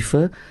I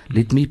prefer,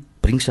 let me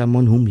bring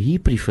someone whom he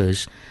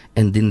prefers,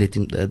 and then let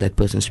that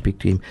person speak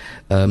to him.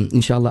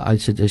 Inshallah, I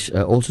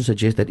also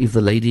suggest that if the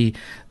lady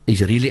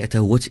is really at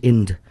her wit's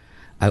end,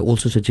 I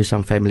also suggest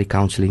some family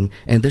counseling,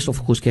 and this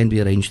of course can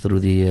be arranged through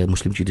the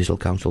Muslim Judicial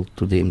Council,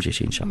 through the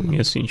MJC, inshallah.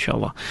 Yes,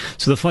 inshallah.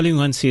 So the following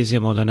one says,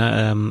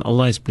 Maulana,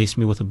 Allah has blessed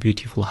me with a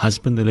beautiful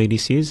husband. The lady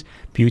says,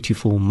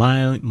 beautiful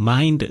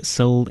mind,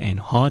 soul and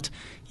heart.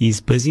 He's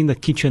busy in the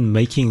kitchen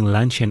making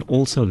lunch and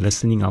also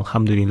listening,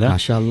 alhamdulillah.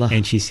 MashaAllah.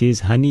 And she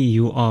says, honey,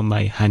 you are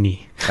my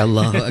honey.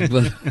 Allahu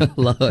Akbar.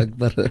 Allahu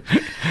Akbar.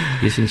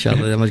 Yes,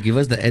 inshallah. They must give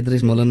us the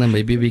address, Maulana.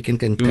 Maybe we can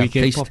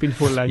pop in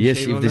for lunch. Yes,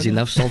 if there's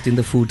enough salt in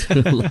the food.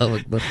 Allahu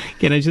Akbar.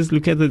 Can I just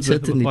look at the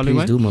Certainly,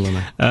 please do,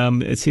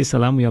 Maulana. It says,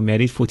 Salam, we are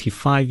married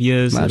 45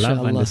 years.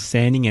 Love,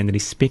 understanding and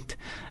respect.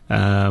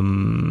 Love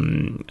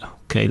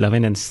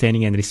and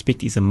understanding and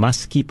respect is a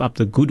must. Keep up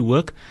the good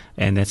work.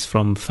 And that's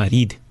from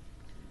Farid.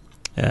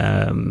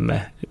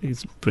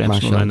 It's perhaps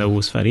Maulana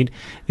was Farid.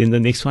 Then the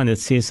next one that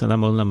says,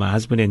 Salam Allah, my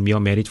husband and me are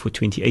married for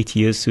 28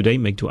 years today.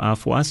 Make dua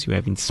for us. You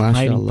have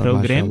inspiring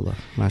program.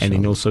 And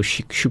then also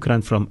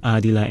shukran from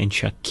Adila and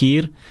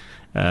Shakir.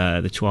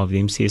 The two of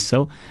them say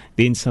so.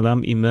 Then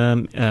Salam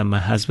Imam, my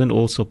husband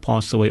also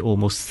passed away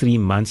almost 3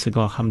 months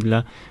ago.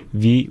 Alhamdulillah,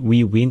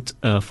 we went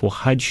for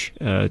Hajj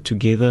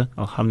together.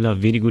 Alhamdulillah,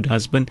 very good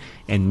husband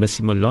and miss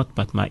him a lot.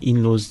 But my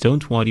in-laws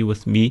don't worry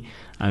with me.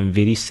 I'm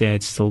very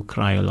sad, still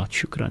cry a lot.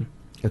 Shukran.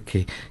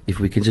 Okay, if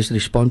we can just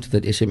respond to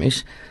that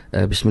SMS.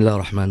 Bismillah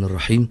ar-Rahman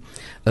ar-Rahim.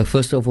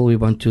 First of all, we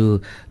want to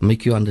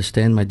make you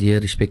understand, my dear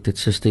respected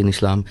sister in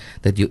Islam,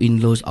 that your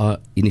in-laws are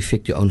in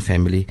effect your own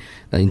family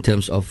in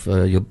terms of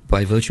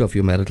by virtue of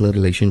your marital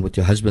relation with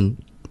your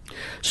husband.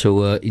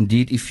 So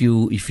indeed, if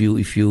you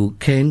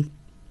can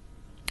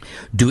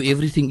do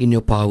everything in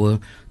your power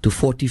to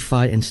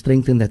fortify and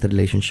strengthen that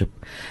relationship,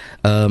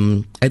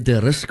 at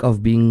the risk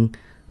of being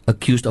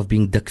accused of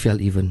being dikvel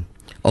even,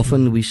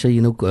 Often we say,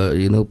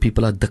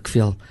 people are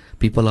dikvel.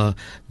 People are,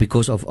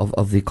 because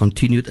of the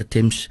continued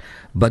attempts,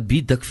 but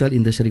be dikvel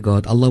in this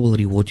regard. Allah will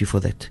reward you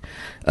for that.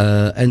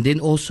 And then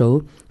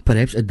also,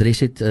 perhaps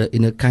address it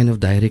in a kind of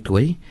direct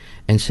way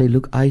and say,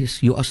 look,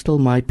 you are still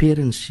my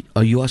parents,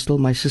 or you are still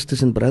my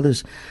sisters and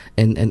brothers,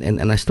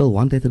 and I still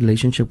want that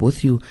relationship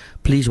with you.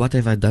 Please, what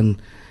have I done?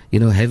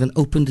 Have an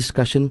open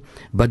discussion,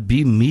 but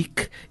be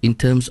meek in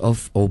terms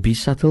of, or be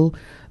subtle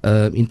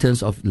in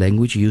terms of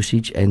language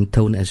usage and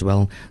tone as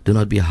well. Do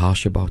not be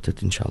harsh about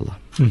it, inshallah.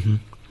 Mm-hmm.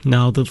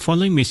 Now, the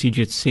following message,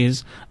 it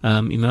says,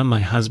 Imam,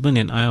 my husband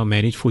and I are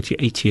married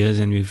 48 years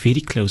and we're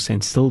very close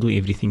and still do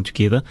everything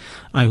together.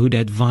 I would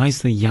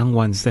advise the young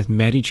ones that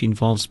marriage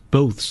involves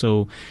both,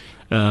 so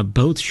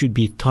both should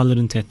be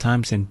tolerant at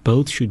times and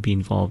both should be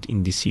involved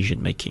in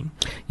decision making.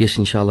 Yes,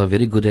 inshallah,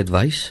 very good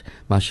advice.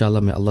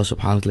 MashaAllah, may Allah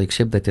subhanahu wa ta'ala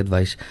accept that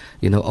advice.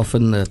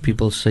 Often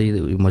people say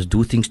that we must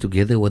do things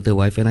together with the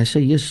wife, and I say,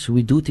 yes,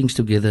 we do things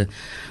together.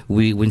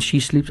 When she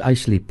sleeps, I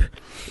sleep.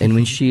 And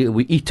when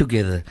we eat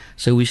together.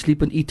 So we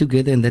sleep and eat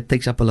together, and that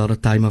takes up a lot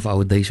of time of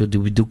our day. So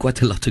we do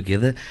quite a lot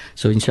together.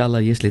 So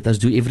inshallah, yes, let us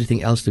do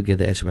everything else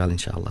together as well,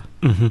 inshallah.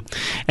 Mm-hmm.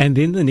 And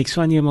then the next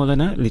one here,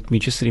 Maulana, let me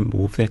just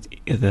remove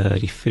the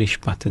refresh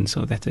button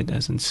so that it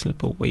doesn't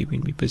slip away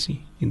when we're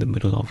busy in the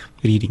middle of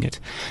reading it.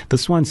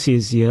 This one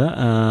says here,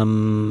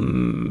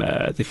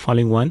 the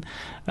following one,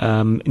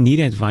 need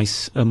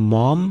advice. A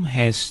mom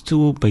has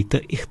two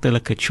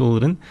buite-egtelike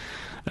children.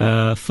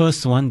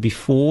 First one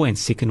before and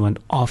second one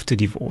after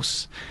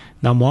divorce.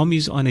 Now mom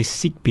is on a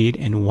sick bed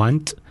and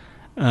want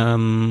with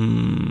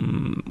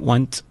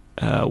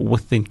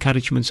the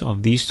encouragements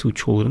of these two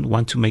children,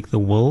 want to make the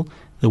will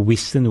the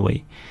Western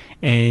way,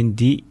 and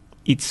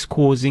it's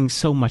causing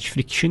so much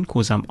friction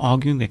because I'm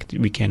arguing that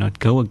we cannot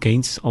go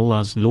against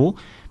Allah's law.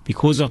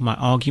 Because of my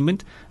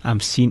argument, I'm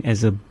seen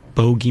as a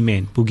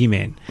boogeyman.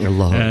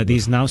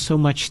 There's now so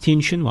much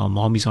tension while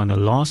mom is on a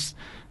loss.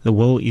 The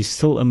will is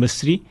still a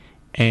mystery,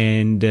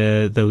 and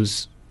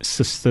those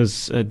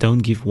sisters don't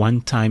give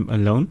one time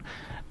alone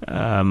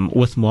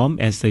with mom,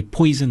 as they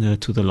poison her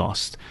to the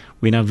last.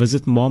 When I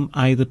visit mom,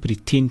 I either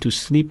pretend to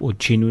sleep or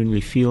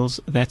genuinely feels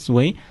that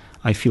way.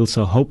 I feel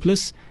so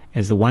hopeless,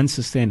 as the one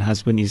sister and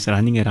husband is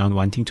running around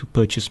wanting to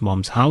purchase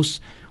mom's house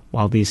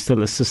while there's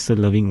still a sister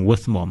living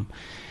with mom.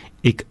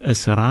 Ek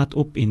is raad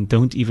op and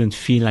don't even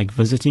feel like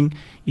visiting.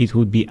 It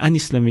would be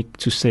un-Islamic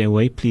to stay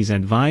away. Please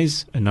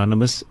advise,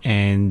 Anonymous,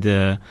 and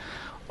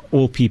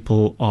all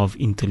people of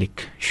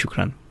intellect.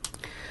 Shukran.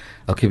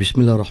 Okay,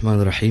 Bismillah ar-Rahman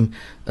ar-Rahim.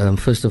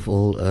 First of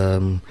all,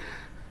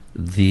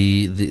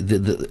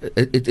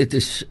 it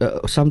is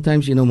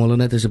sometimes,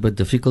 Maulana, it is a bit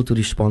difficult to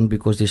respond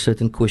because there's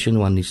certain question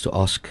one needs to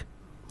ask.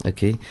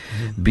 Okay,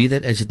 be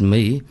that as it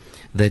may,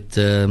 that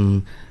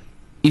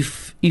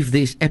if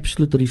there's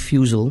absolute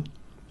refusal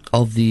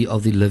of the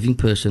living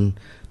person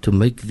to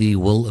make the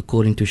will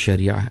according to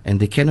Sharia,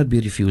 and there cannot be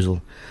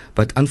refusal,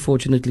 but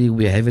unfortunately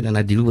we have it, and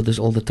I deal with this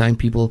all the time.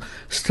 People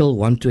still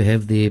want to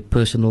have their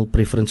personal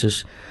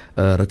preferences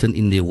written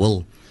in their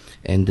will,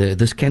 and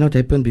this cannot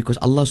happen because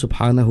Allah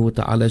subhanahu wa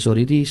ta'ala has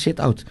already set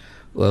out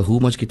who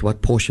must get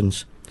what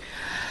portions.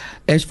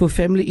 As for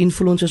family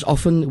influences,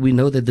 often we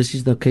know that this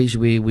is the case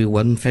where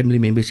one family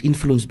member is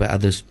influenced by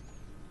others.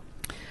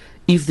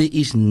 If there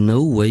is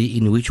no way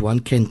in which one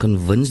can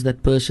convince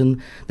that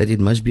person that it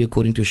must be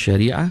according to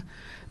Sharia,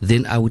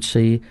 then I would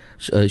say,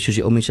 soos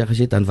die oom Isha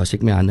gesê, dan was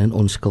ek my hande in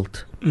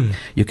onskuld.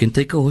 You can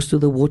take a horse to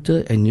the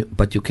water,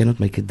 but you cannot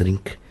make it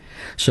drink.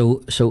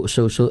 So,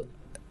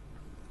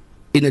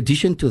 in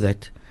addition to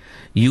that,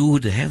 you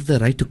would have the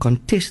right to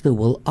contest the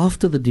will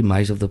after the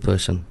demise of the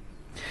person,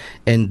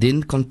 and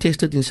then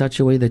contest it in such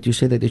a way that you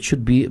say that it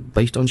should be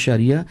based on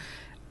Sharia.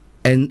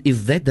 And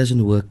if that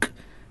doesn't work,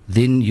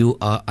 then you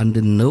are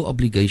under no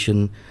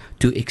obligation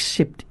to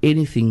accept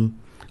anything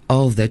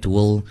of that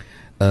will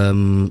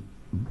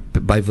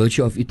by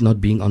virtue of it not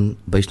being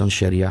based on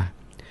Sharia.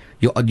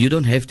 You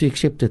don't have to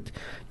accept it.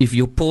 If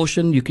your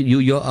portion,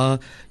 you are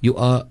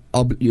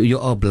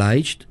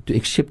obliged to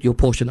accept your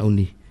portion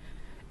only.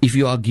 If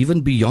you are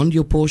given beyond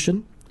your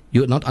portion,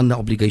 you're not under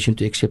obligation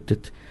to accept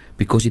it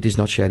because it is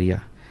not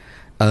Sharia.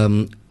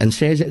 And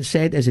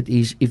sad as it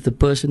is, if the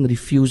person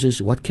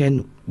refuses, what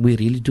can we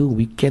really do?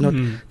 We cannot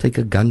take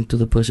a gun to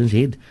the person's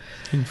head.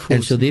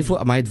 And so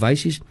therefore my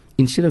advice is,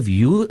 instead of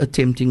you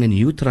attempting and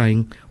you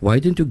trying, why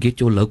don't you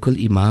get your local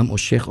imam or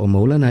sheikh or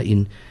maulana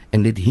in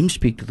and let him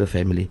speak to the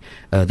family?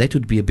 That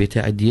would be a better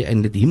idea,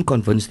 and let him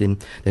convince them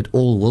that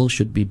all will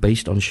should be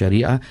based on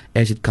Sharia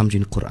as it comes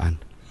in Quran.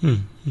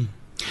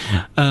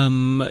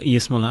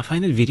 Yes, Mullah, I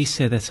find it very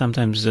sad that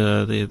sometimes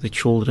the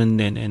children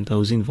and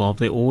those involved,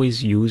 they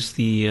always use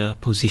the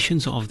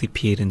positions of the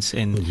parents,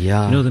 and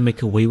they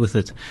make away with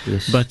it.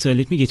 Yes. But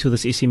let me get to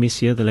this SMS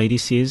here. The lady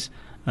says,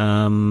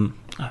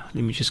 let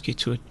me just get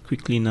to it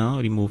quickly now,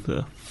 remove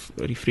the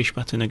refresh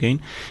button again.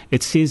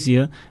 It says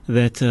here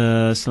that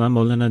Salam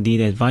Maulana,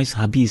 did advice,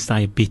 hubby is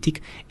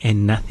diabetic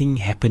and nothing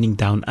happening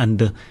down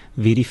under.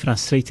 Very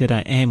frustrated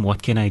I am.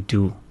 What can I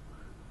do?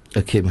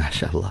 Okay,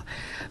 mashallah.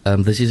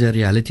 This is a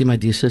reality, my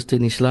dear sister,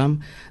 in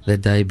Islam,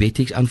 that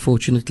diabetics,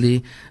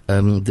 unfortunately,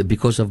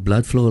 because of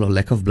blood flow or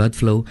lack of blood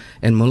flow,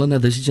 and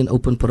Maulana, this is an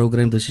open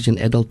program, this is an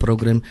adult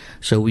program,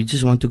 so we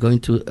just want to go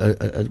into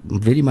a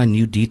very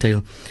minute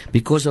detail.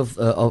 Because of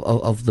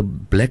the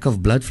lack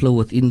of blood flow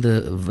within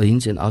the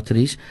veins and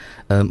arteries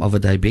of a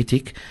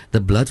diabetic,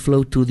 the blood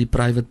flow to the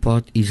private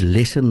part is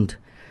lessened.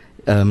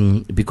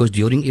 Because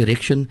during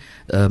erection,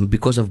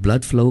 because of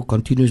blood flow,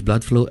 continuous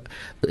blood flow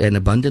and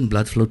abundant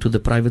blood flow to the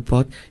private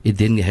part, it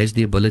then has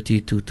the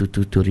ability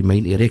to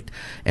remain erect.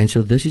 And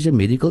so this is a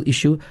medical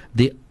issue.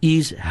 There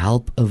is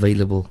help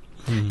available.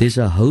 There's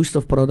a host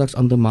of products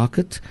on the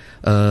market.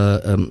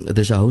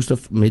 There's a host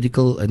of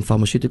medical and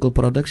pharmaceutical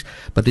products,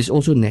 but there's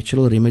also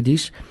natural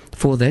remedies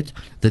for that.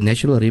 The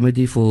natural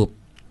remedy for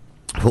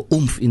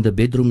oomph in the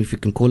bedroom, if you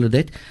can call it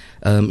that,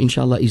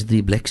 inshallah, is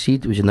the black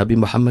seed, which Nabi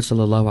Muhammad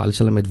sallallahu alaihi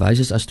wasallam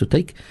advises us to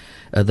take,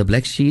 the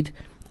black seed,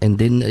 and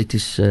then it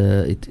is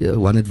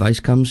one advice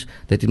comes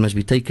that it must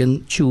be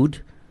taken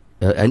chewed,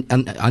 an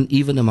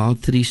uneven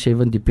amount,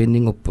 3-7,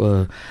 depending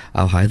on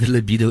how high the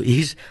libido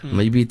is.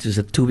 Maybe it is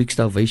a 2-week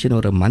starvation or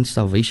a month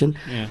starvation.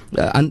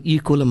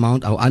 Unequal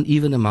amount or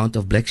uneven amount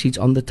of black seeds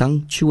on the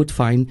tongue, chew it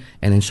fine,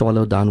 and then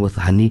swallow down with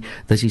honey.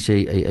 This is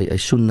a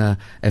sunnah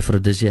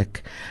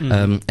aphrodisiac.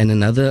 And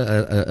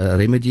another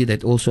remedy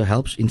that also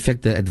helps, in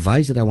fact, the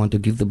advice that I want to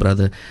give the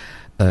brother,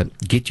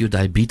 get your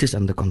diabetes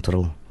under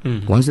control.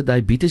 Once the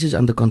diabetes is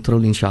under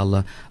control,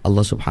 inshallah,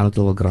 Allah subhanahu wa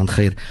ta'ala will grant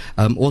khair.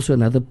 Also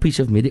another piece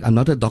of I'm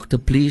not a doctor,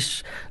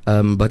 please,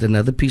 but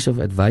another piece of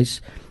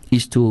advice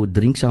is to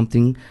drink some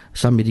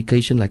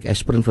medication like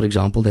aspirin, for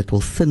example, that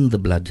will thin the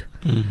blood,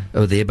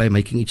 thereby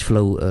making its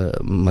flow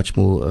much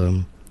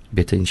more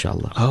better,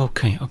 inshallah.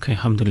 Okay,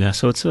 alhamdulillah.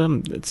 So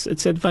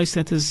it's advice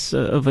that is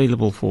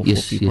available for people.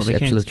 Yes,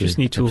 they just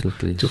need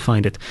to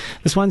find it.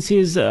 This one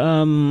says,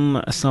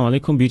 Assalamu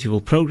alaikum, beautiful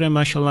program,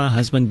 mashallah.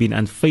 Husband been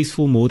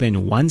unfaithful more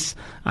than once.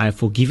 I have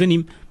forgiven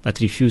him, but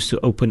refused to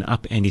open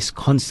up and is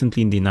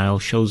constantly in denial,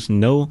 shows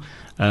no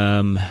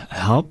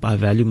help. I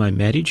value my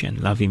marriage and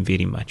love him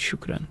very much.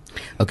 Shukran.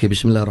 Okay,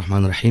 Bismillah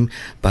ar-Rahman ar-Rahim.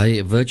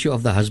 By virtue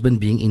of the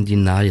husband being in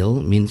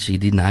denial, means he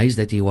denies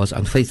that he was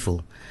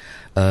unfaithful.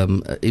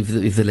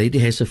 If the lady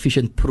has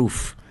sufficient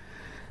proof,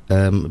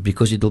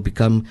 because it will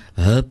become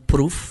her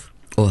proof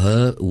or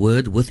her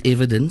word with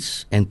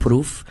evidence and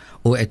proof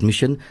or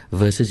admission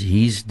versus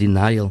his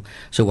denial.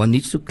 So one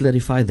needs to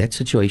clarify that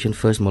situation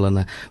first,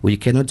 Maulana, where you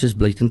cannot just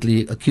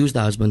blatantly accuse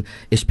the husband,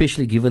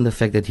 especially given the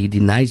fact that he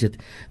denies it.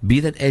 Be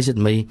that as it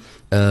may,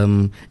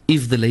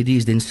 if the lady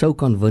is then so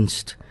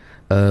convinced,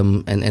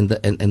 and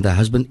the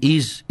husband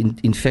is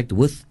in fact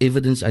with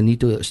evidence, I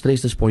need to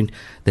stress this point,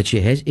 that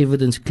she has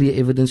evidence, clear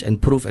evidence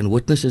and proof and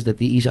witnesses that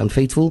he is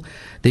unfaithful,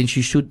 then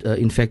she should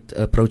in fact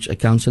approach a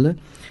counselor.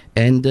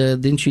 And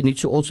then she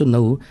needs to also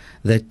know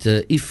that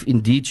if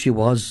indeed she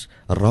was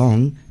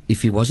wrong,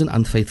 if he wasn't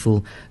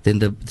unfaithful,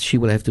 then she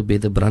will have to bear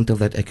the brunt of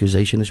that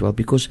accusation as well,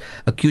 because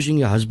accusing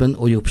your husband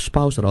or your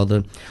spouse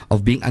rather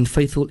of being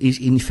unfaithful is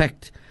in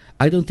fact,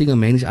 I don't think a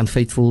man is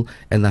unfaithful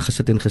en dan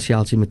gesit en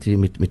geselsie met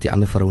die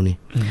ander vrou nie.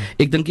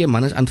 Ek dink 'n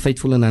man is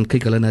unfaithful en dan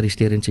kyk hulle na die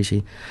ster en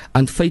sê,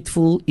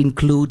 unfaithful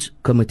includes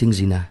committing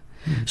zina.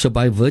 So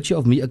by virtue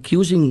of me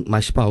accusing my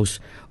spouse,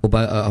 or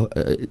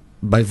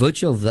by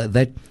virtue of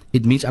that,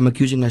 it means I'm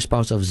accusing my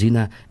spouse of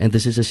zina, and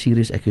this is a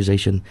serious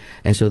accusation.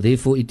 And so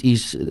therefore it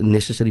is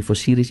necessary for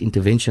serious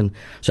intervention.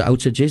 So I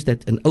would suggest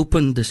that an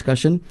open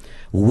discussion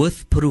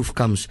with proof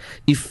comes.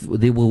 If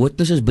there were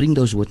witnesses, bring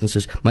those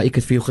witnesses. Maar ek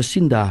het vir jou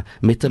gesien daar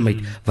met 'n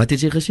meid. Wat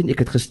het jy gesien? Ek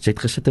het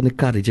gesit in 'n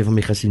kar, het jy van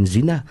my gesien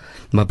zina?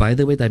 Maar by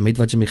the way, daai meid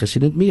wat jy my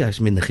gesien het, my is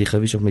my niggie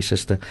gewees of my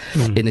suster,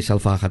 en ek sal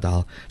vir haar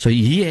gehaal. So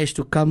he has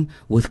to come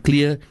with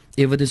clear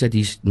evidence that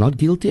he's not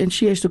guilty, and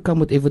she has to come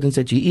with evidence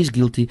that he is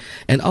guilty.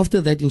 And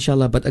after that,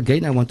 inshallah, but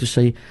again I want to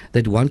say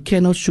that one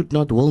cannot, should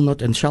not, will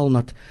not and shall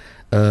not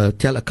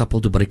tell a couple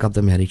to break up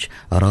the marriage.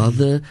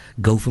 Rather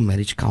go for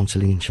marriage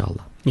counseling,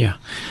 inshallah. Yeah.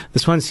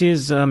 This one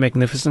says,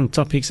 magnificent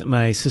topics.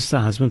 My sister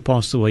husband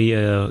passed away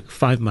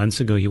 5 months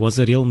ago. He was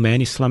a real man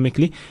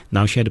Islamically.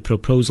 Now she had a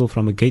proposal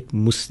from a great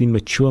Muslim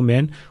mature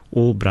man.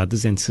 All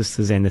brothers and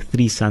sisters and the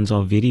 3 sons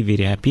are very,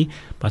 very happy,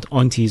 but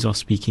aunties are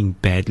speaking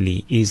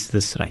badly. Is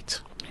this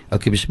right?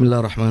 Okay,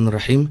 Bismillah ar-Rahman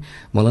ar-Rahim.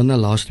 Maulana,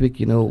 last week,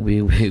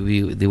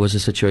 there was a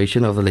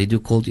situation of a lady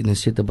who called in and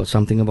said about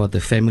something about the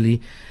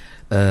family,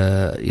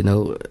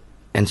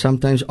 and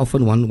sometimes,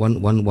 often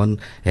one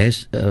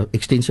has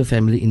extensive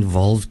family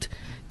involved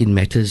in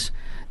matters,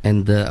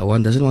 and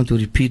one doesn't want to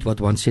repeat what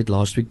one said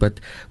last week, but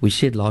we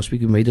said last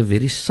week, we made a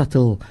very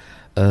subtle,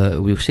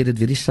 we've said it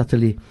very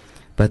subtly,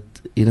 but,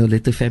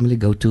 let the family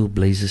go to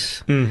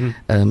blazes.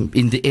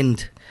 In the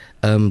end,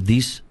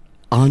 these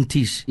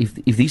aunties, if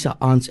these are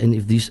aunts, and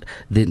if these,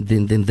 then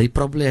they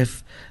probably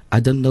have, I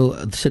don't know,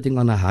 sitting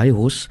on a high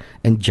horse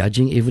and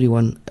judging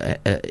everyone.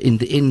 In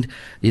the end,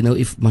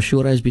 if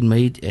mashura has been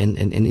made, and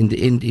in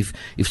the end, if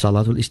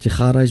salatul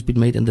istikhara has been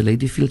made and the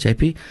lady feels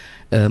happy,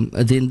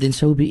 then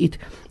so be it.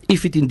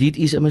 If it indeed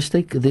is a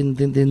mistake, then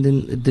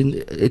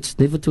it's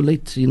never too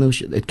late.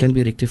 It can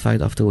be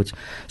rectified afterwards.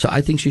 So I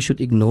think she should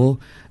ignore.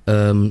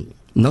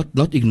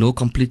 Not ignore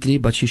completely,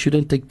 but she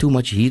shouldn't take too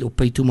much heed or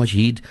pay too much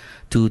heed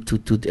to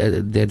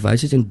the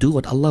advices, and do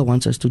what Allah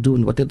wants us to do.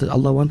 And what does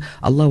Allah want?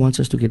 Allah wants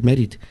us to get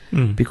married,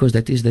 because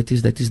that is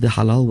the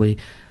halal way.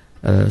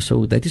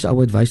 So that is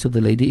our advice to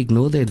the lady.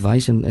 Ignore the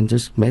advice and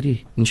just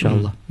marry,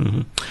 inshallah.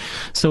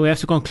 So we have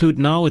to conclude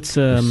now. It's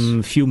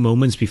a few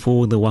moments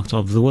before the waqt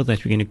of dhuhr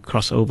that we're going to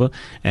cross over.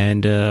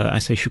 And I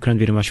say shukran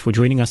very much for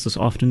joining us this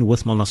afternoon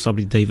with Maulana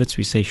Sabri Davids.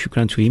 We say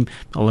shukran to him.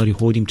 Allah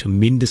reward him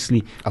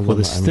tremendously for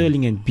the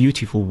sterling and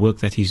beautiful work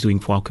that he's doing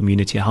for our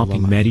community,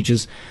 helping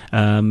marriages.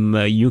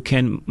 You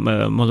can,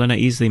 Maulana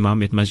is the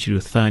Imam at Masjid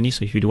al-Thani,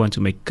 so if you do want to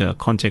make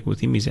contact with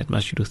him, he's at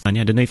Masjid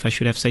al-Thani. I don't know if I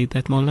should have said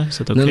that, Maulana. Is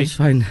that okay? No, it's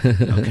fine.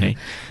 Okay.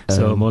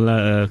 So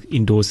Maula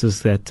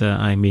endorses that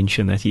I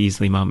mentioned that he is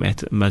the Imam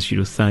at Masjid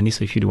al-Thani,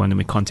 so if you do want to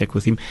make contact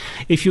with him.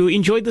 If you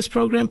enjoyed this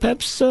program,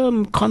 perhaps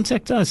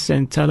contact us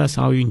and tell us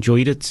how you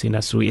enjoyed it. Send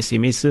us through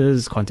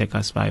SMSs, contact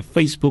us via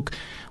Facebook,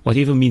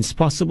 whatever means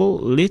possible.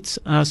 Let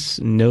us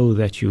know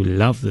that you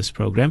love this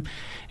program,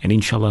 and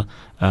inshallah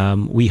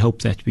we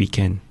hope that we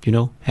can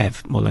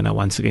have Maulana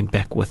once again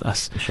back with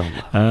us,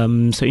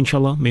 inshallah. So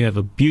inshallah, may you have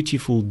a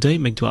beautiful day.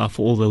 Make dua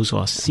for all those who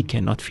are sick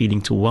and not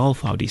feeling too well,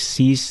 for our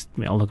deceased.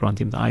 May Allah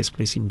grant him the highest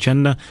place in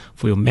Jannah.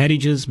 For your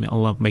marriages, may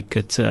Allah make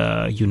it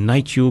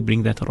unite you,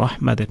 bring that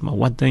rahmah, that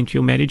mawadda into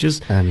your marriages.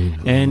 Ameen.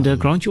 And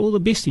grant you all the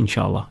best,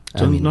 inshallah.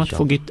 Do not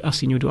forget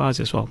us in your du'as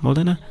as well,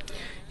 Maulana.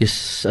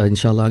 Yes,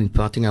 inshallah, in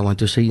parting, I want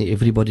to say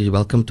everybody is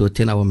welcome to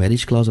attend our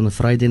marriage class on a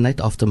Friday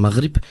night after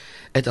Maghrib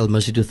at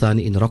Al-Masjid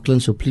al-Thani in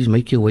Rockland. So please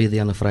make your way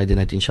there on a Friday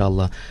night,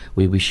 inshallah,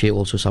 where we share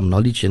also some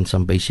knowledge and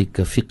some basic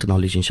fiqh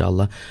knowledge,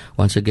 inshallah.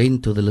 Once again,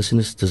 to the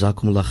listeners,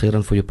 jazakumullah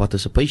khairan for your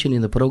participation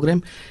in the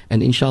program.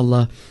 And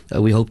inshallah,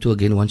 we hope to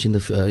again, once in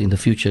the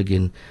future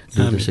again,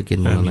 do this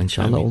again,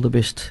 inshallah. All the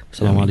best.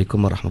 Assalamu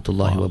alaikum wa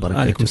rahmatullahi wa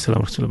barakatuh. Alaikum assalam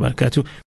wa rahmatullahi wa barakatuh.